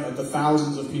looking out at the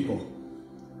thousands of people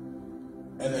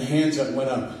and the hands that went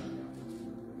up.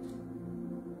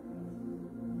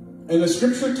 And the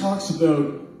scripture talks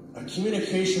about a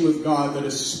communication with God that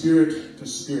is spirit to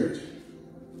spirit.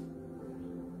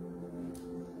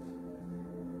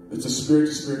 It's a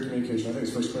spirit-to-spirit communication. I think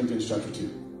it's 1 Corinthians chapter 2.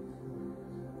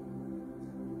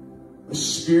 The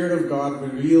Spirit of God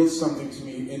revealed something to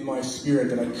me in my spirit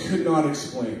that I could not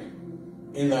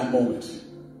explain in that moment.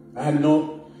 I had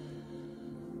no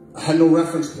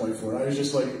reference point for it. I was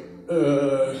just like,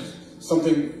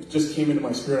 something just came into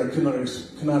my spirit I could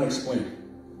not explain.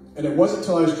 And it wasn't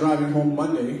until I was driving home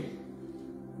Monday,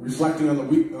 reflecting on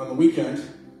the weekend,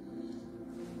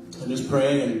 and just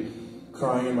praying and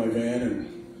crying in my van and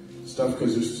stuff,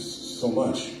 because there's just so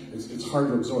much. It's hard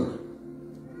to absorb.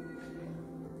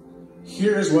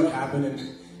 Here's what happened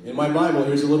in my Bible.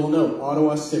 Here's a little note.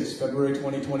 Ottawa 6, February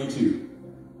 2022.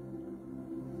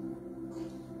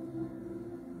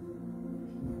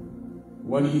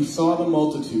 When he saw the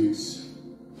multitudes,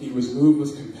 he was moved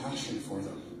with compassion for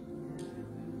them,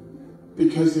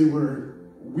 because they were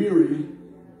weary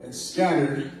and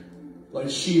scattered like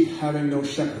sheep having no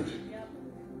shepherd.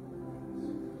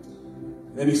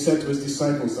 Then he said to his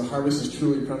disciples, the harvest is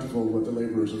truly plentiful, but the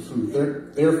laborers are few.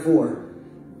 Therefore,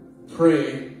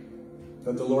 pray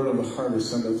that the Lord of the harvest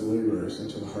send out the laborers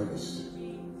into the harvest.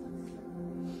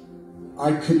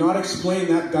 I could not explain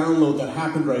that download that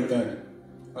happened right then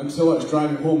until I was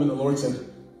driving home and the Lord said,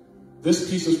 this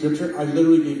piece of scripture, I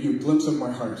literally gave you a glimpse of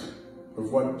my heart,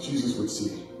 of what Jesus would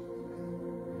see.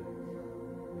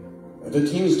 And the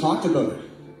teams talked about it.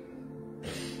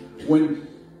 When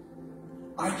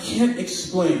I can't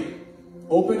explain,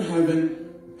 Open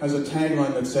Heaven has a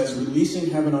tagline that says, releasing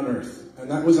heaven on earth. And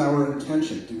that was our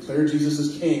intention, declare Jesus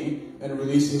as King and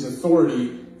release his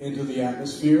authority into the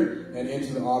atmosphere and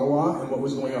into the Ottawa and what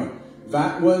was going on.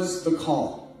 That was the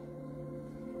call.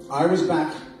 I was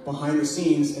back behind the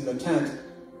scenes in the tent,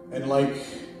 and like,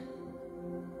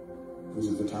 was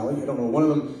it Vitaly? I don't know, one of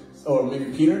them, or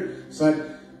maybe Peter,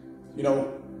 said, you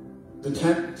know, the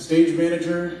tent stage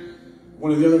manager,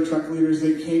 one of the other truck leaders,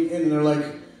 they came in and they're like,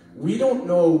 we don't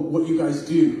know what you guys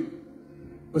do,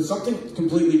 but something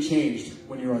completely changed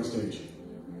when you're on stage.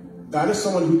 That is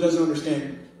someone who doesn't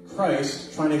understand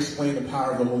Christ trying to explain the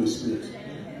power of the Holy Spirit. Do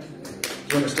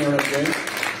you understand what I'm saying?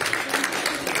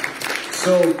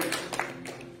 So,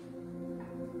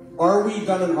 are we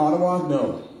done in Ottawa?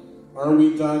 No. Are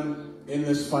we done in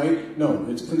this fight? No.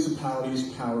 It's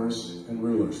principalities, powers, and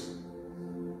rulers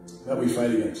that we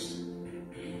fight against.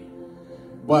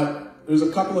 But there's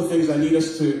a couple of things I need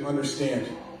us to understand.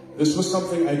 This was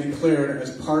something I declared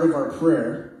as part of our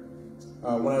prayer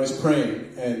when I was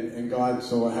praying, and God,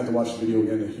 so I had to watch the video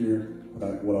again to hear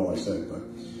what all I said, but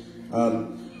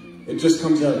it just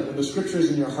comes out. When the scripture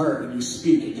is in your heart and you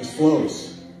speak, it just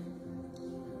flows.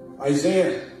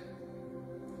 Isaiah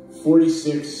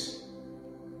 46,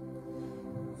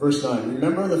 verse 9.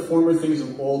 Remember the former things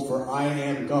of old, for I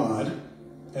am God,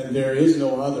 and there is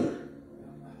no other.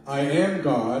 I am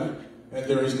God, and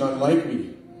there is none like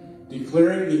me,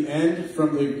 declaring the end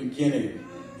from the beginning,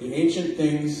 the ancient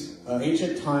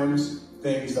times,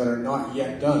 things that are not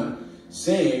yet done,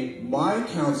 saying, my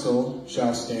counsel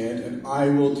shall stand, and I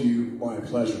will do my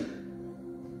pleasure.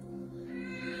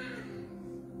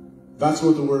 That's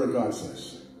what the Word of God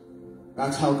says.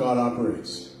 That's how God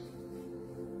operates.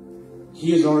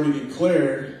 He has already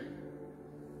declared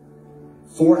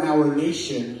for our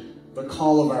nation the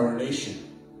call of our nation.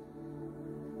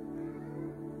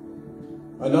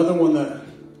 Another one that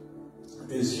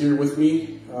is here with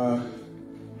me,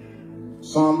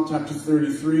 Psalm chapter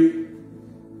 33,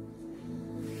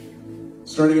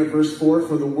 starting at verse 4,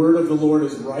 for the word of the Lord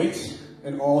is right,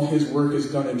 and all his work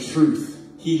is done in truth.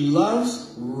 He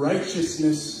loves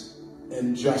righteousness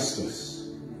and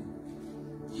justice.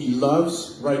 He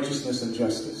loves righteousness and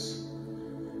justice.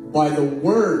 By the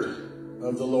word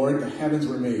of the Lord the heavens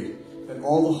were made, and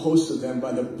all the hosts of them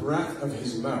by the breath of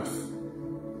his mouth.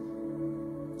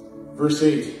 Verse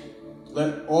 8,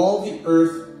 let all the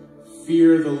earth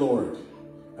fear the Lord.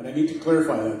 And I need to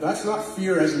clarify that. That's not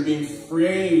fear as in being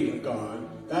afraid of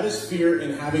God. That is fear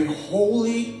in having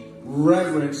holy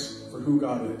reverence for who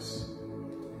God is.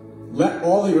 Let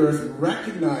all the earth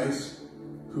recognize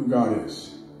who God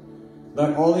is.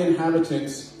 Let all the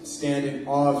inhabitants stand in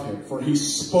awe of him. For he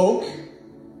spoke,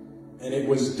 and it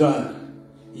was done.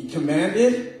 He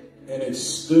commanded, and it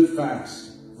stood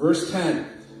fast. Verse 10,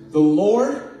 the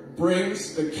Lord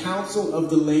brings the counsel of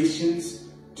the nations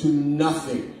to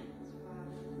nothing.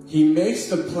 He makes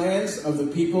the plans of the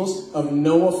peoples of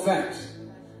no effect.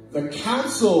 The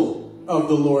counsel of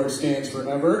the Lord stands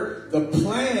forever, the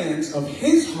plans of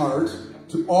his heart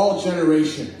to all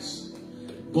generations.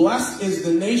 Blessed is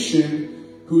the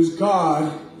nation whose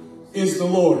God is the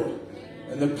Lord,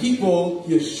 and the people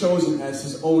he has chosen as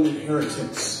his own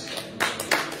inheritance.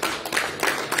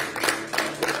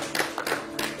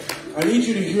 I need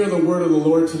you to hear the word of the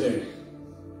Lord today,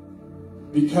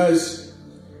 because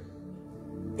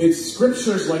it's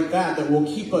scriptures like that that will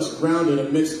keep us grounded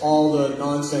amidst all the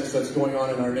nonsense that's going on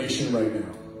in our nation right now.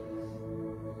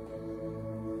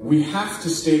 We have to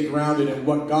stay grounded in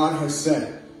what God has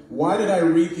said. Why did I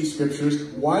read these scriptures?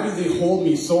 Why do they hold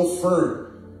me so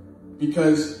firm?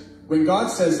 Because when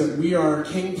God says that we are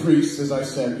king priests, as I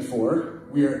said before,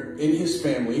 we are in his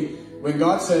family. When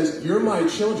God says, you're my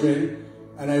children,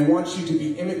 and I want you to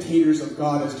be imitators of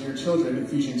God as dear children,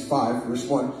 Ephesians 5, verse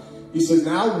 1, he says,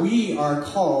 now we are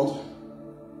called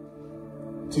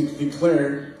to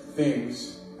declare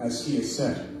things as he has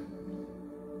said.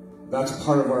 That's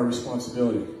part of our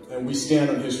responsibility, and we stand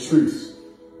on his truths.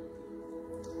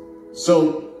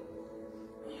 So,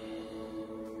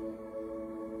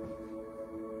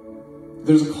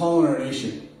 there's a call in our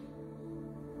nation.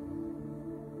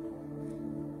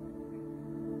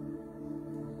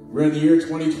 We're in the year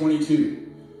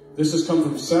 2022. This has come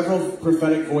from several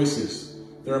prophetic voices.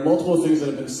 There are multiple things that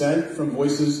have been said from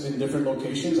voices in different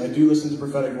locations. I do listen to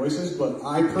prophetic voices, but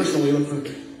I personally look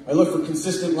for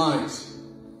consistent lines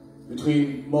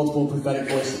between multiple prophetic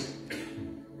voices.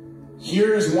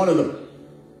 Here is one of them.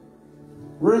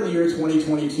 We're in the year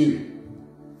 2022.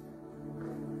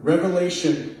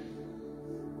 Revelation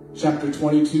chapter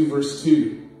 22, verse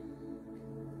 2.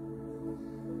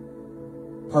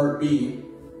 Part B.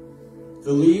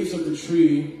 The leaves of the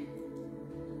tree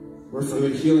were for the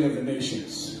healing of the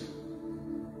nations.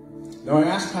 Now I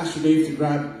asked Pastor Dave to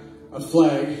grab a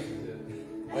flag,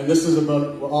 and this is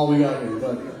about all we got here.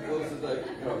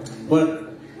 But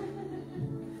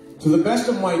to the best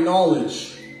of my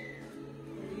knowledge,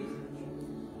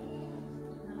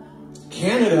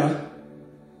 Canada,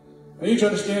 I need to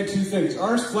understand two things.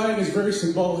 Our flag is very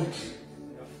symbolic.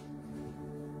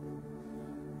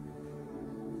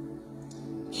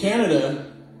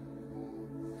 Canada,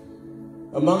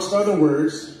 amongst other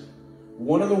words,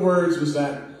 one of the words was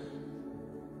that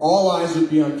all eyes would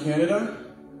be on Canada,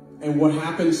 and what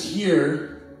happens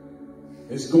here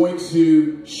is going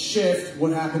to shift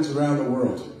what happens around the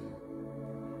world.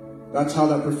 That's how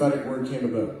that prophetic word came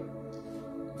about.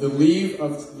 The leaves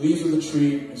of the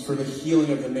tree is for the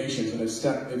healing of the nations, and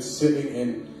it's sitting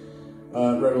in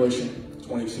Revelation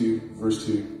 22, verse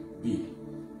 2b.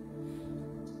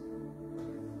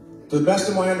 To the best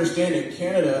of my understanding,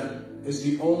 Canada is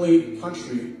the only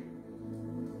country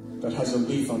that has a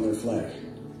leaf on their flag.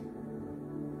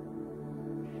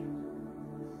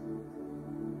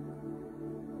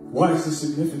 Why is this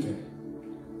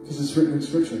significant? Because it's written in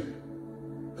Scripture.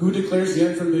 Who declares the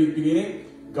end from the beginning?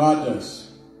 God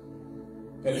does.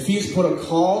 And if he's put a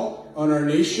call on our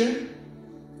nation,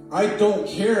 I don't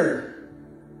care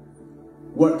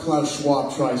what Klaus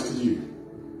Schwab tries to do.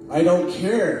 I don't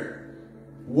care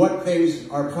what things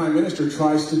our Prime Minister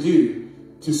tries to do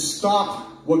to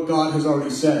stop what God has already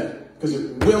said, because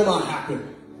it will not happen.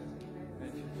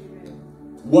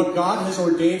 What God has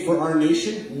ordained for our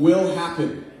nation will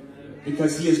happen,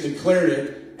 because he has declared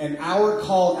it. And our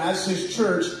call as his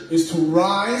church is to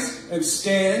rise and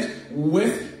stand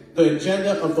with the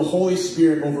agenda of the Holy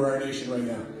Spirit over our nation right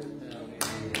now.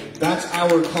 That's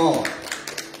our call.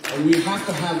 And we have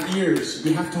to have ears.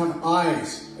 We have to have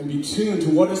eyes and be tuned to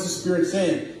what is the Spirit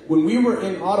saying. When we were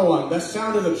in Ottawa, that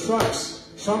sound of the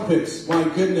trumpets, my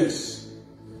goodness.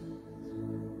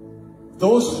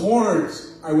 Those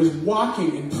horns, I was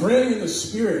walking and praying in the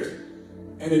Spirit.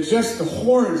 And it just, the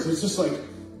horns, it's just like,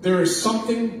 there is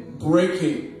something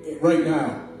breaking right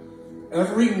now.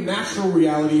 Every natural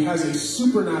reality has a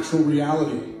supernatural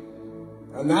reality.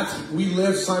 And that's, we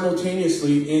live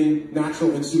simultaneously in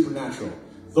natural and supernatural.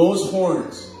 Those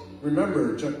horns,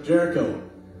 remember Jericho,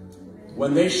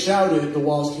 when they shouted, the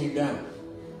walls came down.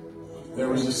 There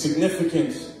was a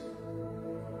significant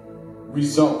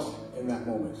result in that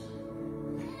moment.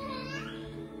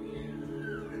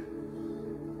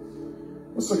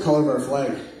 What's the color of our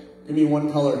flag? Give me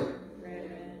one color.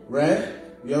 Red?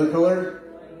 The other color?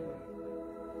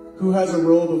 Who has a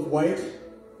robe of white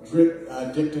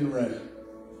dipped in red?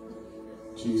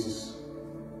 Jesus.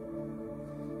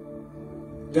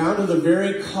 Down to the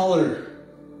very color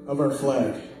of our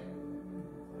flag.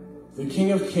 The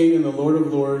King of Kings and the Lord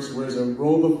of Lords wears a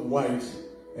robe of white,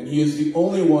 and he is the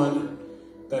only one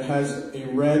that has a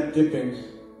red dipping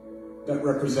that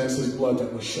represents his blood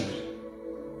that was shed.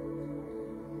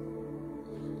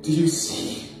 Do you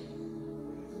see?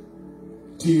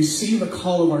 Do you see the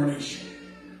call of our nation?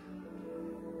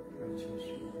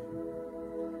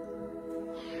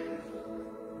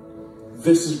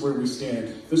 this is where we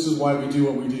stand. This is why we do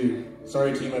what we do.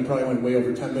 Sorry, team, I probably went way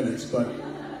over 10 minutes, but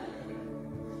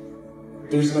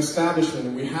there's an establishment,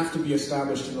 and we have to be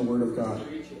established in the Word of God.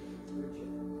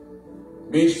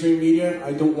 Mainstream media,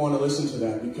 I don't want to listen to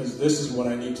that, because this is what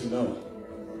I need to know.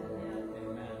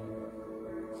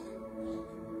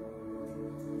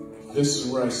 This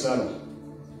is where I settle.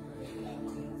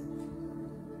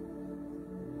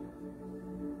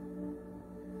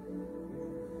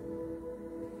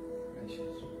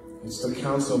 It's the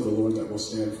counsel of the Lord that will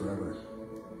stand forever,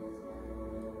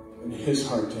 and His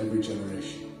heart to every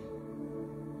generation.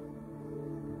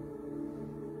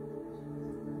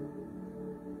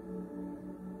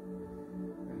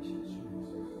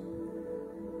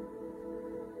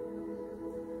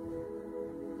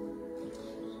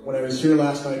 When I was here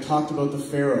last night, I talked about the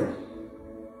Pharaoh.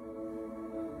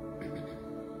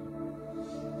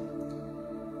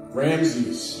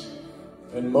 Ramses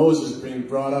and Moses being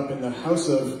brought up in the house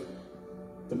of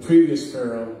the previous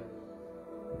Pharaoh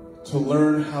to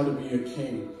learn how to be a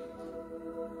king.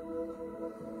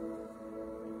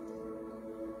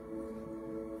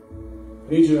 I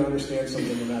need you to understand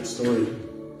something in that story.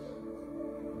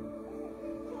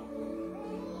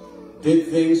 Did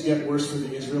things get worse for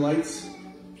the Israelites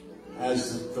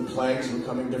as the plagues were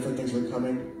coming, different things were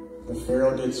coming? The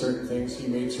Pharaoh did certain things, he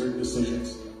made certain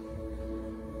decisions.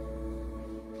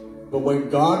 But when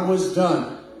God was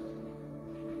done,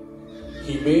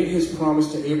 He made His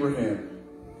promise to Abraham.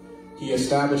 He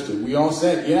established it. We all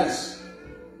said yes.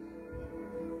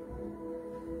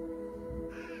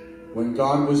 When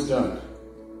God was done,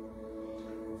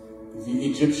 the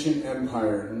Egyptian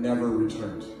empire never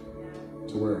returned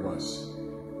to where it was.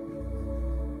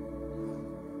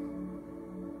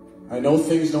 I know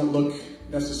things don't look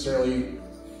necessarily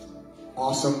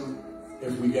awesome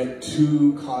if we get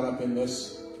too caught up in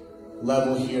this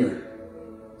level here.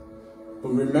 But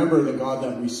remember the God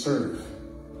that we serve.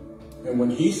 And when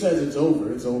He says it's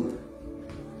over, it's over.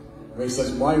 When He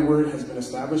says, my word has been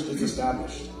established, it's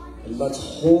established. And let's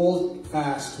hold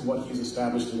fast to what He's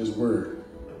established in His word.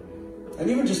 And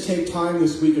even just take time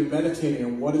this week and meditating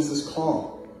on what is this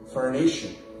call for our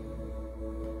nation.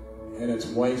 And it's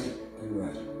white and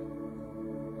red.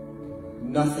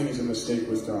 Nothing is a mistake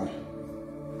with God.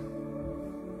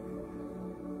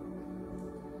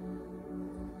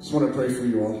 Just want to pray for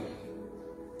you all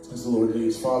as the Lord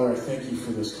leads. Father, I thank You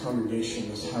for this congregation,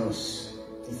 this house.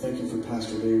 I thank You for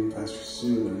Pastor Dave and Pastor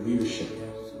Sue and their leadership.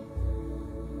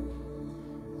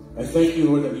 I thank You,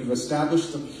 Lord, that You've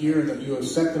established them here and that You have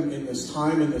set them in this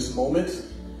time, in this moment,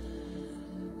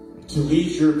 to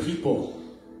lead Your people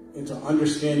into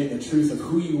understanding the truth of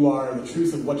who You are and the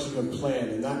truth of what You have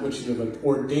planned and that which You have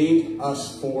ordained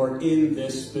us for in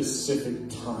this specific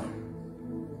time.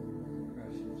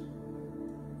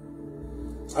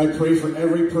 I pray for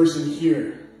every person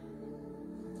here.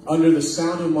 Under the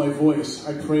sound of my voice,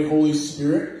 I pray, Holy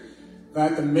Spirit,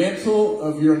 that the mantle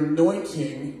of Your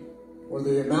anointing, or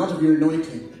the amount of Your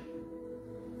anointing,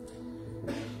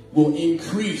 will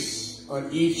increase on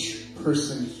each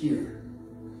person here.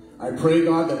 I pray,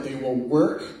 God, that they will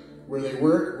work, where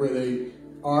they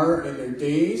are in their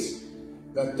days,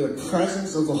 that the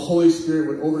presence of the Holy Spirit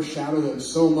would overshadow them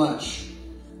so much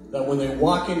that when they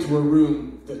walk into a room,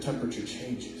 the temperature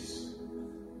changes.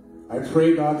 I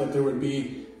pray, God, that there would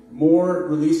be more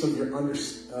release of Your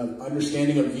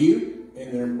understanding of You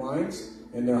in their minds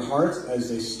and their hearts as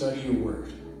they study Your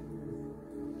word.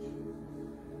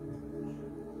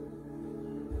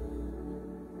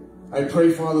 I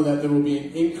pray, Father, that there will be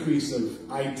an increase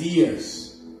of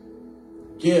ideas,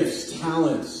 gifts,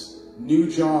 talents, new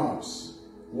jobs,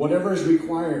 whatever is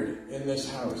required in this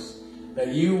house, that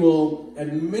You will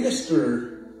administer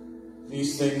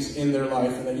these things in their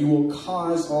life and that You will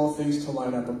cause all things to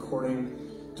line up according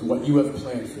to what You have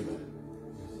planned for them.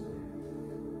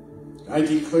 I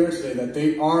declare today that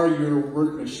they are Your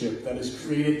workmanship that is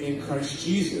created in Christ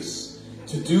Jesus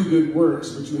to do good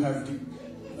works which You have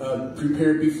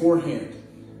prepared beforehand,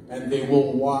 and they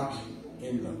will walk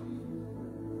in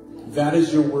them. That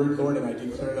is Your word, Lord, and I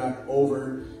declare that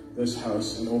over this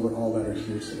house and over all that are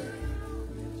here today.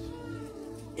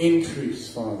 Increase,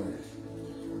 Father.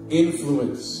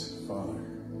 Influence, Father.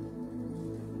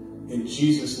 In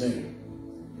Jesus' name,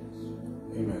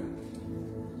 amen.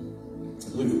 I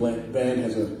believe the band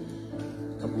has a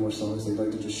couple more songs they'd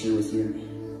like to just share with you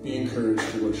and be encouraged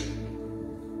to worship.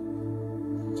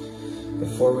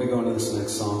 Before we go into this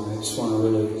next song, I just want to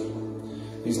really,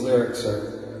 these lyrics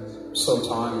are so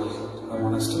timely. I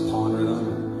want us to ponder them,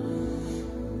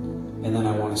 and then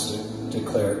I want us to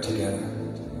declare it together.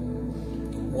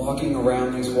 Walking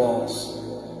around these walls,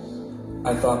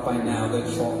 I thought by now they'd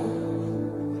fall.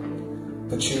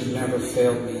 but you've never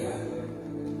failed me yet.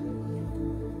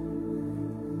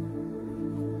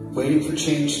 Waiting for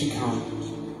change to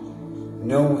come,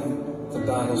 knowing the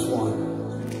battle's won.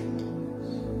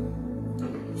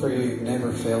 For you've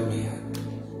never failed me yet.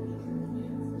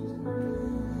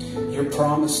 Your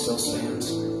promise still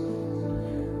stands.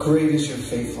 Great is your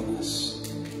faithfulness.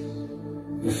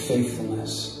 Your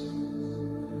faithfulness.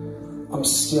 I'm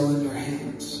still in your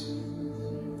hands.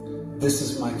 This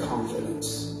is my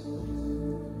confidence.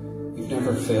 You've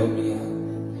never failed me yet.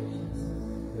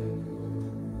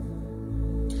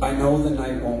 I know the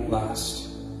night won't last.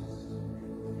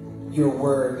 Your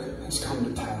word has come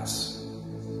to pass.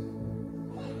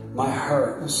 My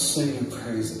heart will sing your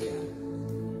praise again.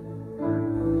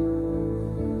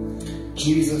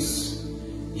 Jesus,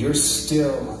 you're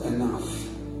still enough.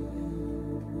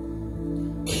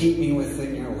 Keep me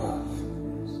within your love.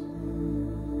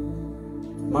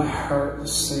 My heart will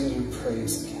sing your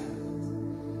praise again.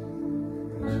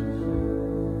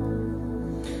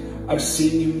 I've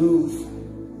seen you move.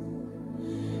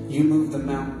 You move the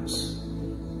mountains.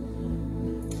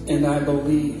 And I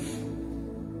believe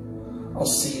I'll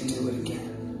see you do it again.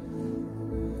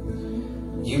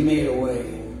 You made a way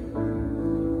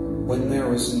when there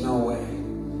was no way.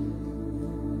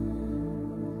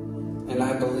 And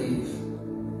I believe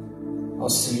I'll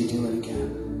see you do it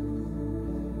again.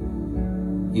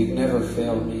 You've never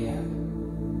failed me yet.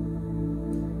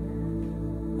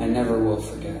 I never will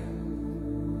forget.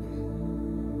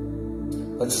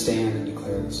 Let's stand and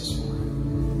declare this morning.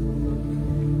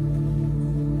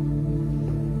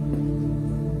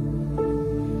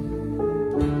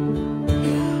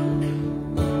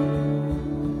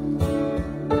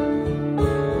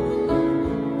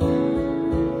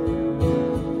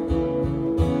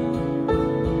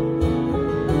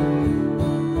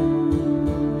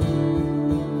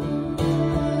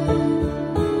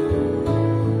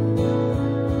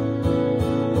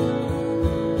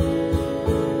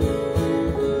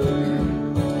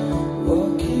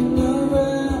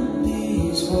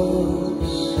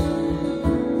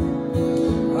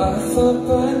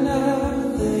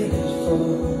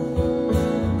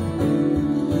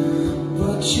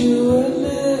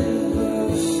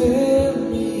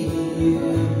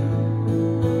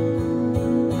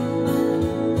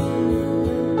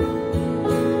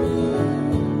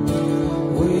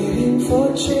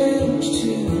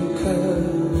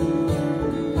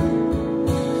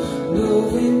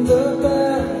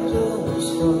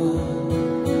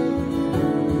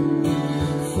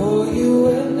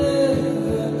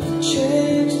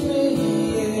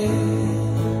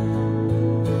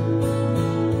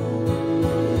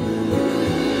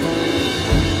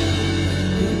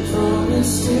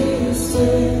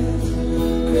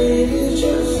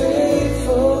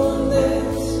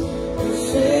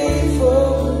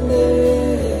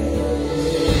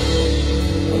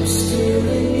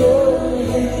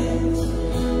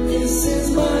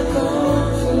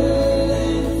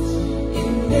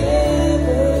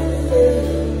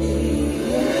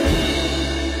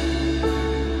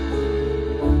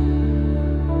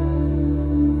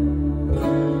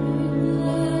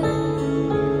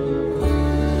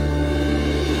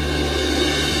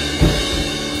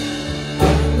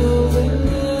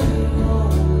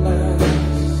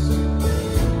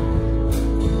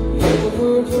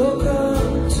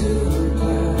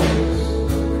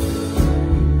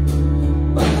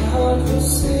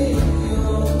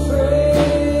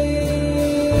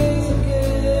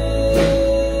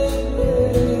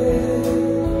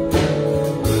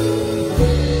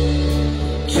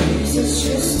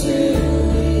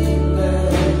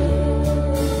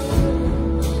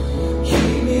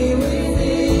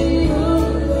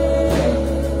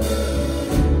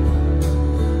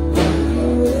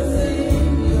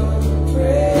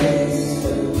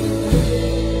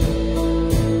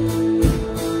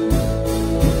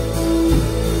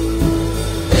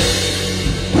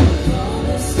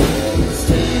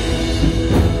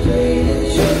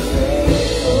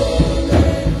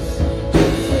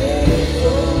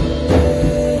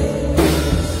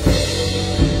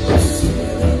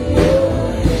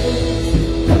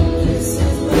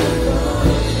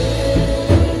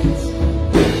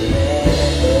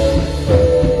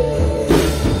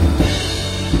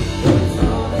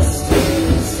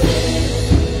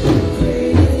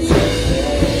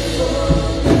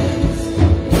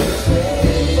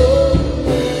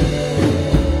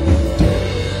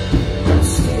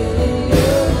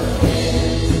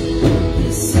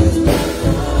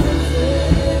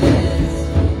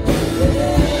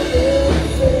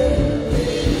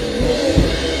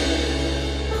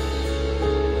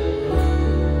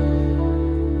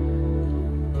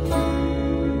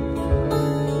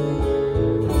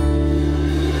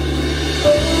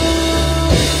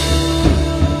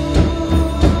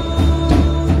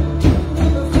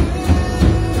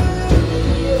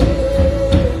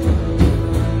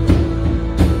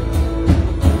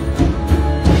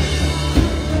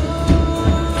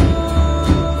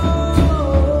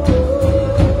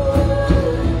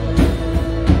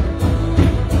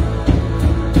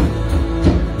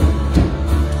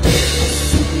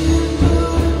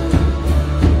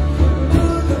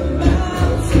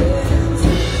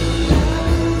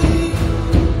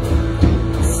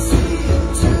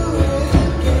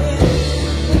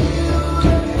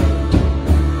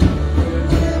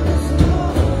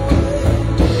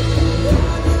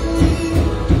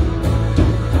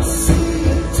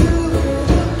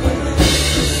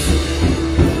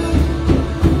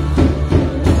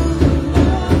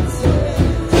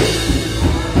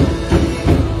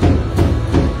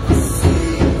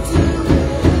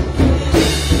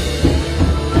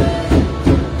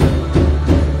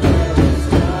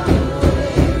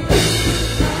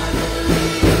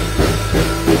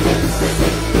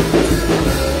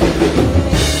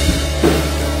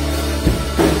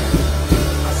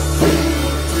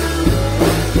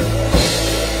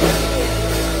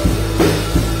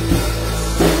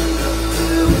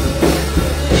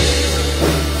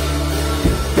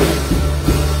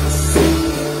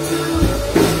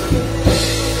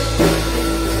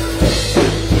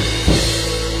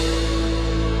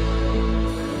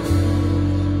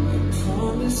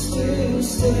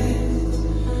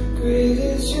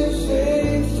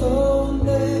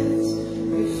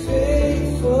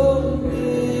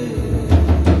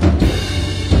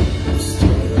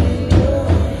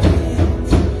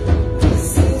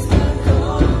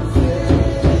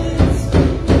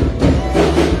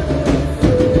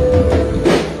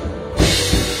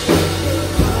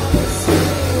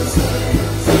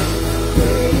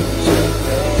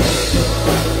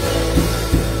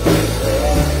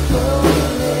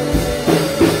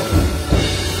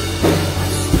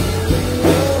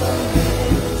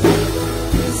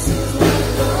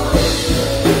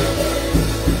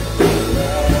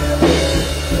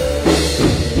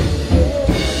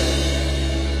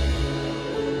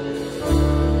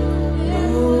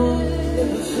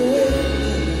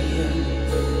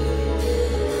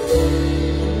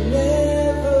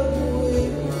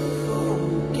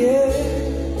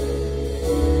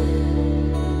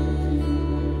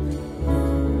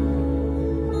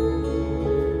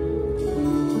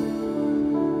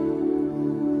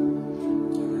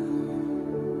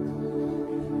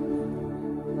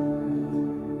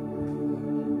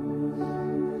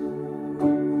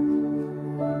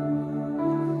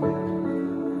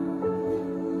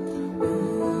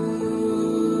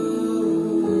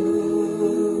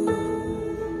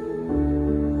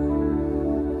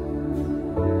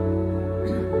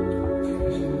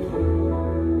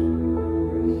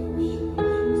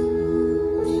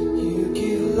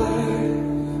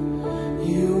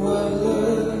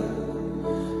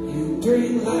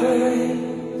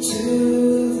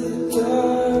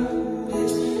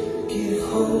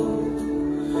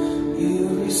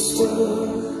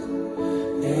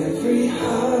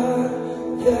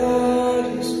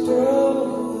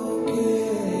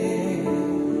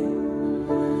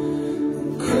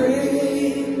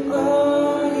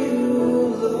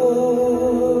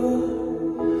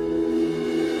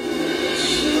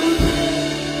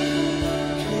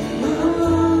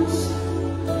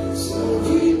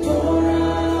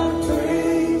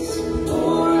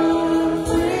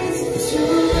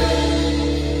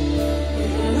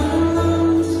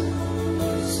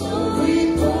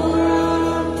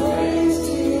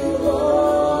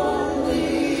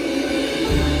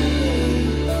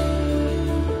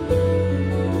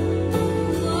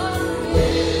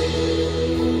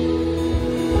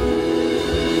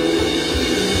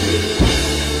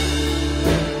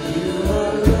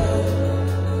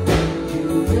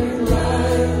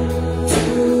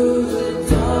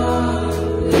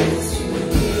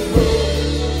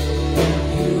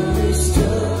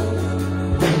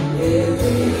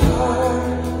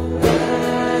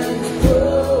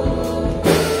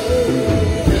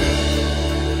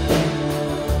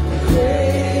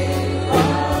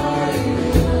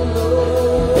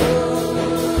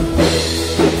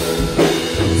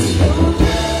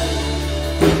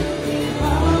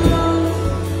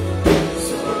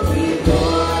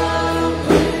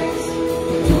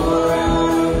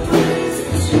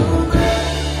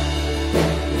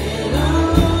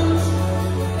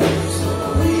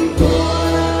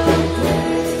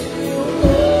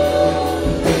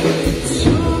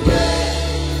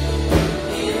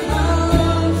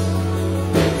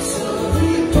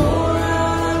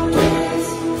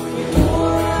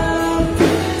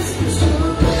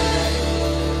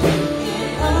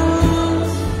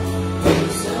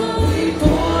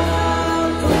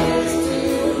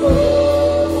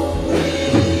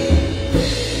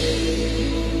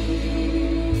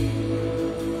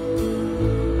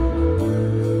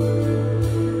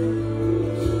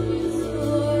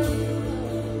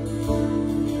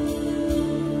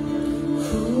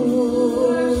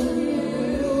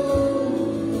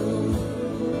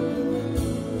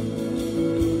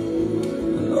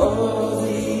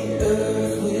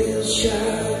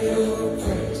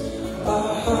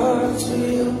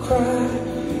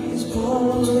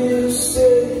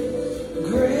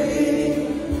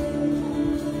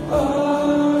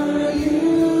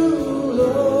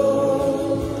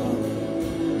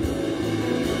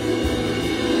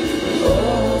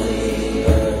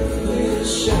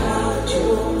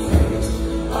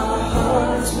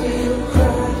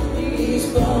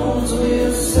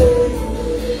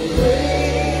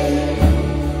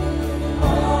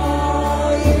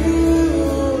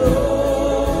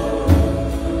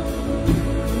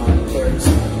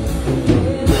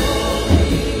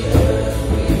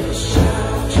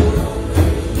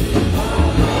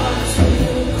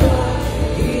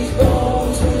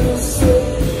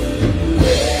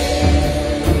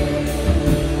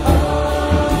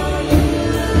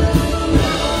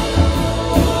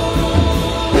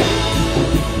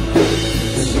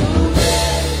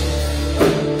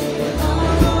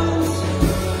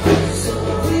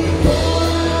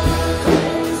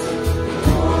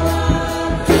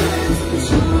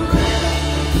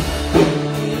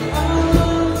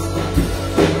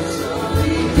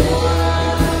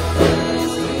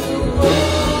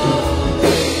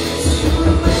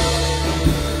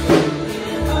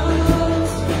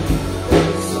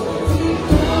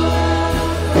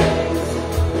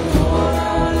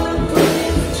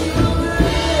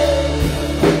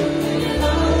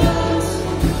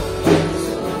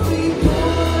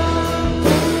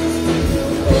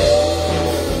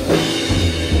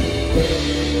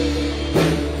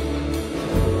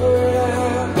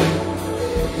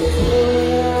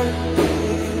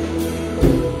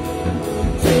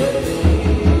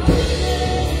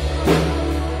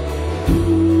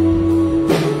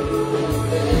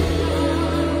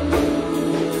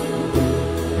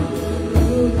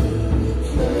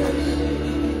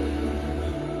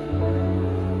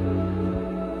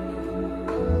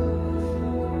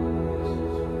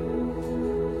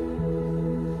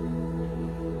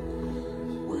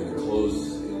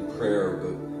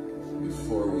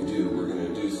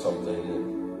 something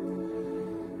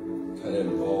that kind of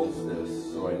involves this.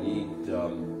 So I need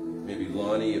maybe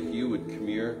Lonnie, if you would come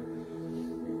here.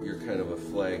 You're kind of a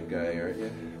flag guy, aren't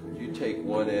you? Would you take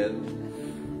one end?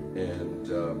 And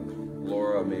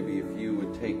Laura, maybe if you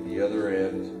would take the other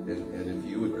end, and if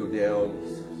you would go down.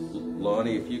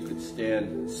 Lonnie, if you could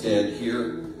stand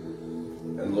here,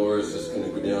 and Laura's just going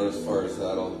to go down as far as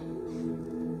that'll.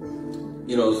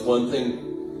 You know, it's one thing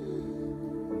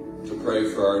to pray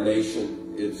for our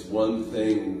nation. It's one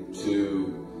thing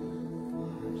to,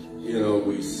 you know,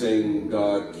 we sing,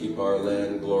 God, keep our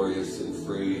land glorious and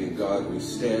free, and God, we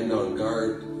stand on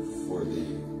guard for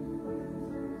thee.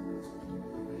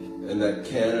 And that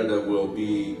Canada will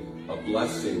be a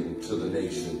blessing to the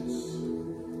nations.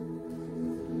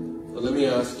 But let me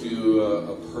ask you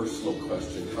a personal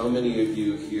question. How many of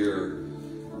you here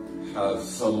have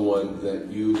someone that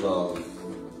you love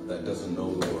that doesn't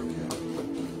know the Lord yet?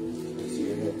 Can I see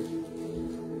your hand?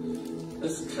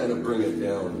 Let's kind of bring it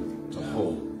down to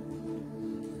home.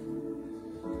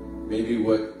 Maybe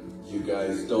what you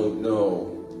guys don't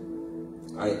know,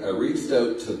 I reached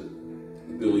out to the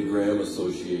Billy Graham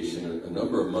Association a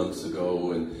number of months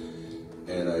ago,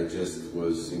 and I just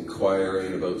was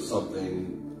inquiring about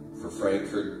something for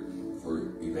Frankfurt,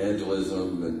 for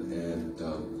evangelism, and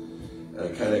I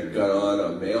kind of got on a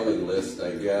mailing list,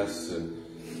 I guess, and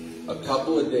a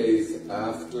couple of days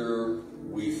after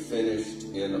we finished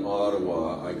in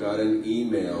Ottawa, I got an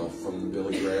email from the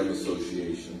Billy Graham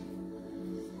Association,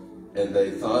 and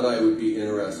they thought I would be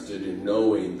interested in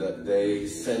knowing that they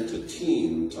sent a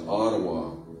team to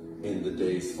Ottawa in the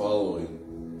days following,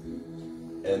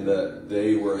 and that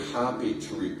they were happy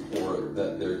to report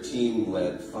that their team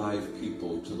led 5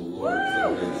 people to the Lord for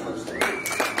the very first time.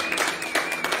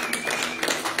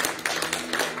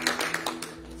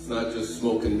 It's not just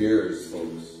smoke and mirrors,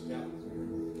 folks.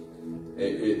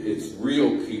 It's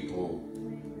real people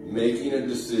making a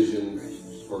decision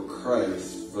for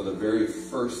Christ for the very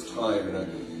first time.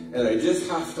 And I just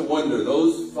have to wonder,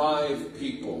 those 5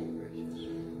 people,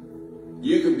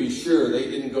 you can be sure they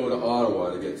didn't go to Ottawa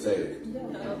to get saved.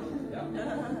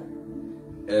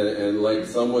 And like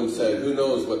someone said, who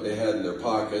knows what they had in their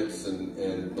pockets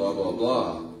and blah, blah,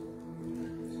 blah.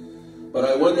 But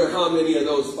I wonder how many of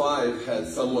those 5 had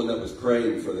someone that was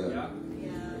praying for them.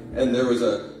 And there was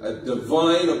a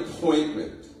divine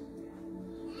appointment.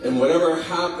 And whatever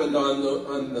happened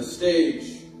on the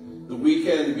stage the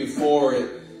weekend before,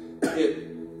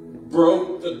 it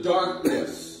broke the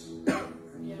darkness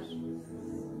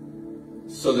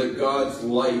so that God's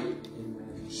light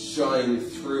shined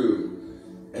through.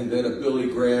 And then a Billy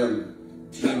Graham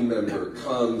team member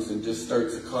comes and just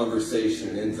starts a conversation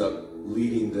and ends up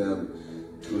leading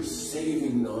them to a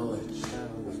saving knowledge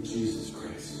of Jesus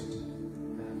Christ.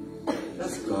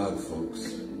 That's God,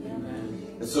 folks.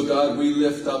 And so, God, we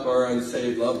lift up our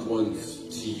unsaved loved ones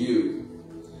to you.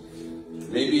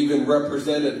 Maybe even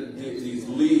represented these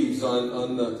leaves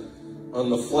on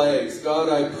the flags. God,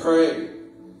 I pray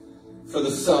for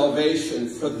the salvation,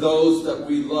 for those that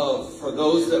we love, for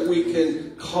those that we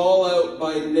can call out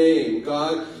by name.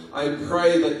 God, I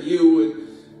pray that you would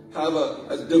have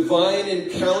a divine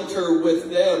encounter with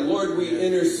them. Lord, we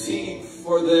intercede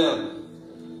for them.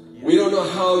 We don't know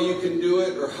how you can do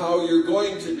it or how you're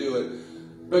going to do it.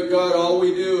 But God, all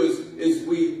we do is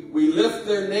we lift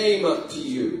their name up to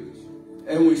you.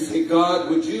 And we say, God,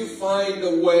 would you find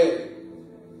a way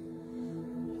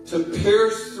to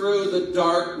pierce through the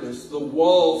darkness, the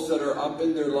walls that are up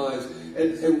in their lives.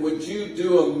 And would you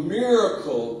do a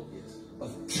miracle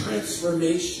of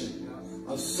transformation,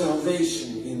 of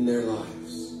salvation in their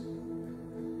lives.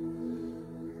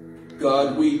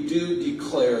 God, we do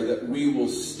declare that we will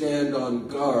stand on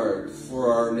guard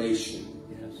for our nation.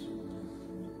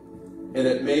 And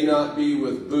it may not be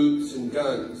with boots and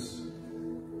guns,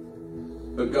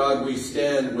 but God, we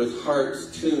stand with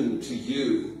hearts tuned to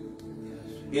you,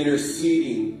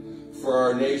 interceding for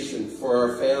our nation, for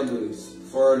our families,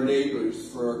 for our neighbors,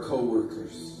 for our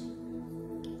co-workers.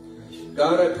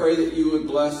 God, I pray that you would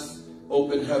bless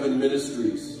Open Heaven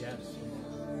Ministries.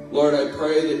 Lord, I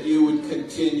pray that you would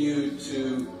continue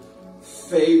to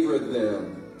favor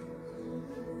them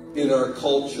in our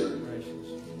culture.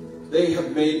 They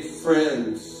have made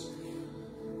friends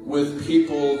with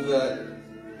people that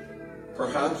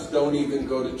perhaps don't even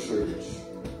go to church,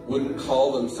 wouldn't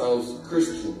call themselves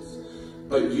Christians,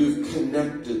 but you've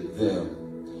connected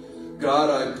them. God,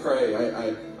 I pray.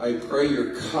 I pray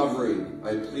your covering.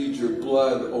 I plead your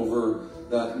blood over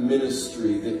that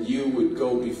ministry, that you would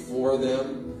go before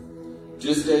them,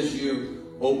 just as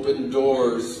you opened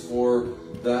doors for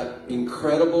that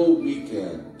incredible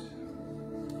weekend.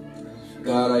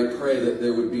 God, I pray that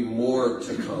there would be more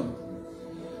to come.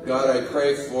 God, I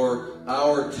pray for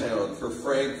our town, for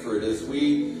Frankfurt, as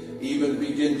we even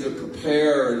begin to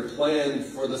prepare and plan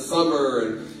for the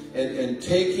summer and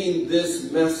taking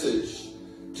this message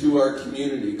to our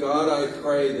community. God, I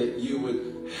pray that you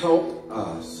would help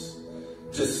us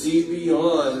to see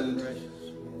beyond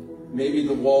maybe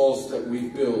the walls that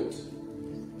we've built.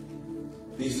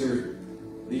 These are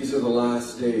the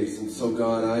last days. And so,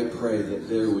 God, I pray that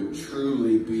there would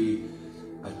truly be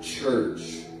a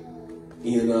church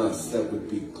in us that would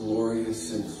be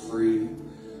glorious and free,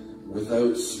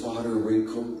 without spot or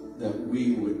wrinkle, that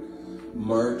we would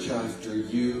march after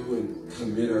you and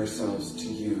commit ourselves to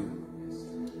you.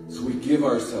 So we give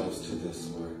ourselves to this,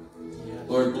 Lord.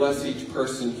 Lord, bless each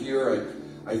person here.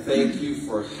 I thank you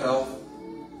for health.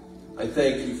 I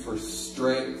thank you for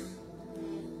strength.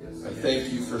 I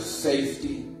thank you for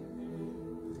safety.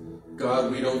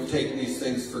 God, we don't take these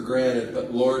things for granted,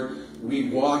 but Lord, we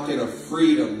walk in a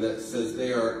freedom that says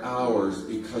they are ours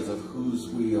because of whose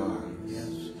we are.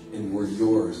 And we're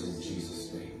yours in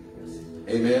Jesus' name.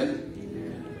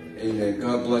 Amen? Amen.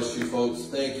 God bless you, folks.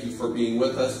 Thank you for being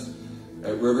with us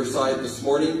at Riverside this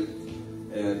morning.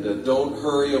 And don't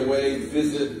hurry away.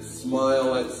 Visit,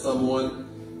 smile at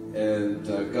someone. And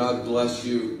God bless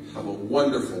you. Have a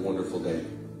wonderful, wonderful day.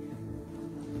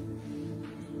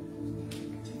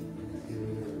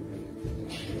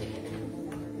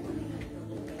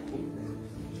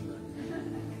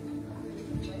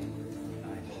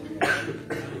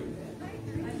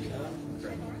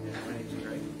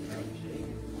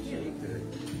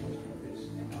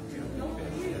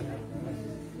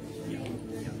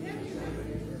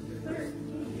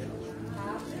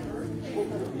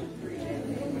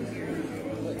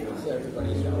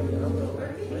 Everybody's down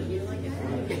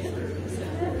there.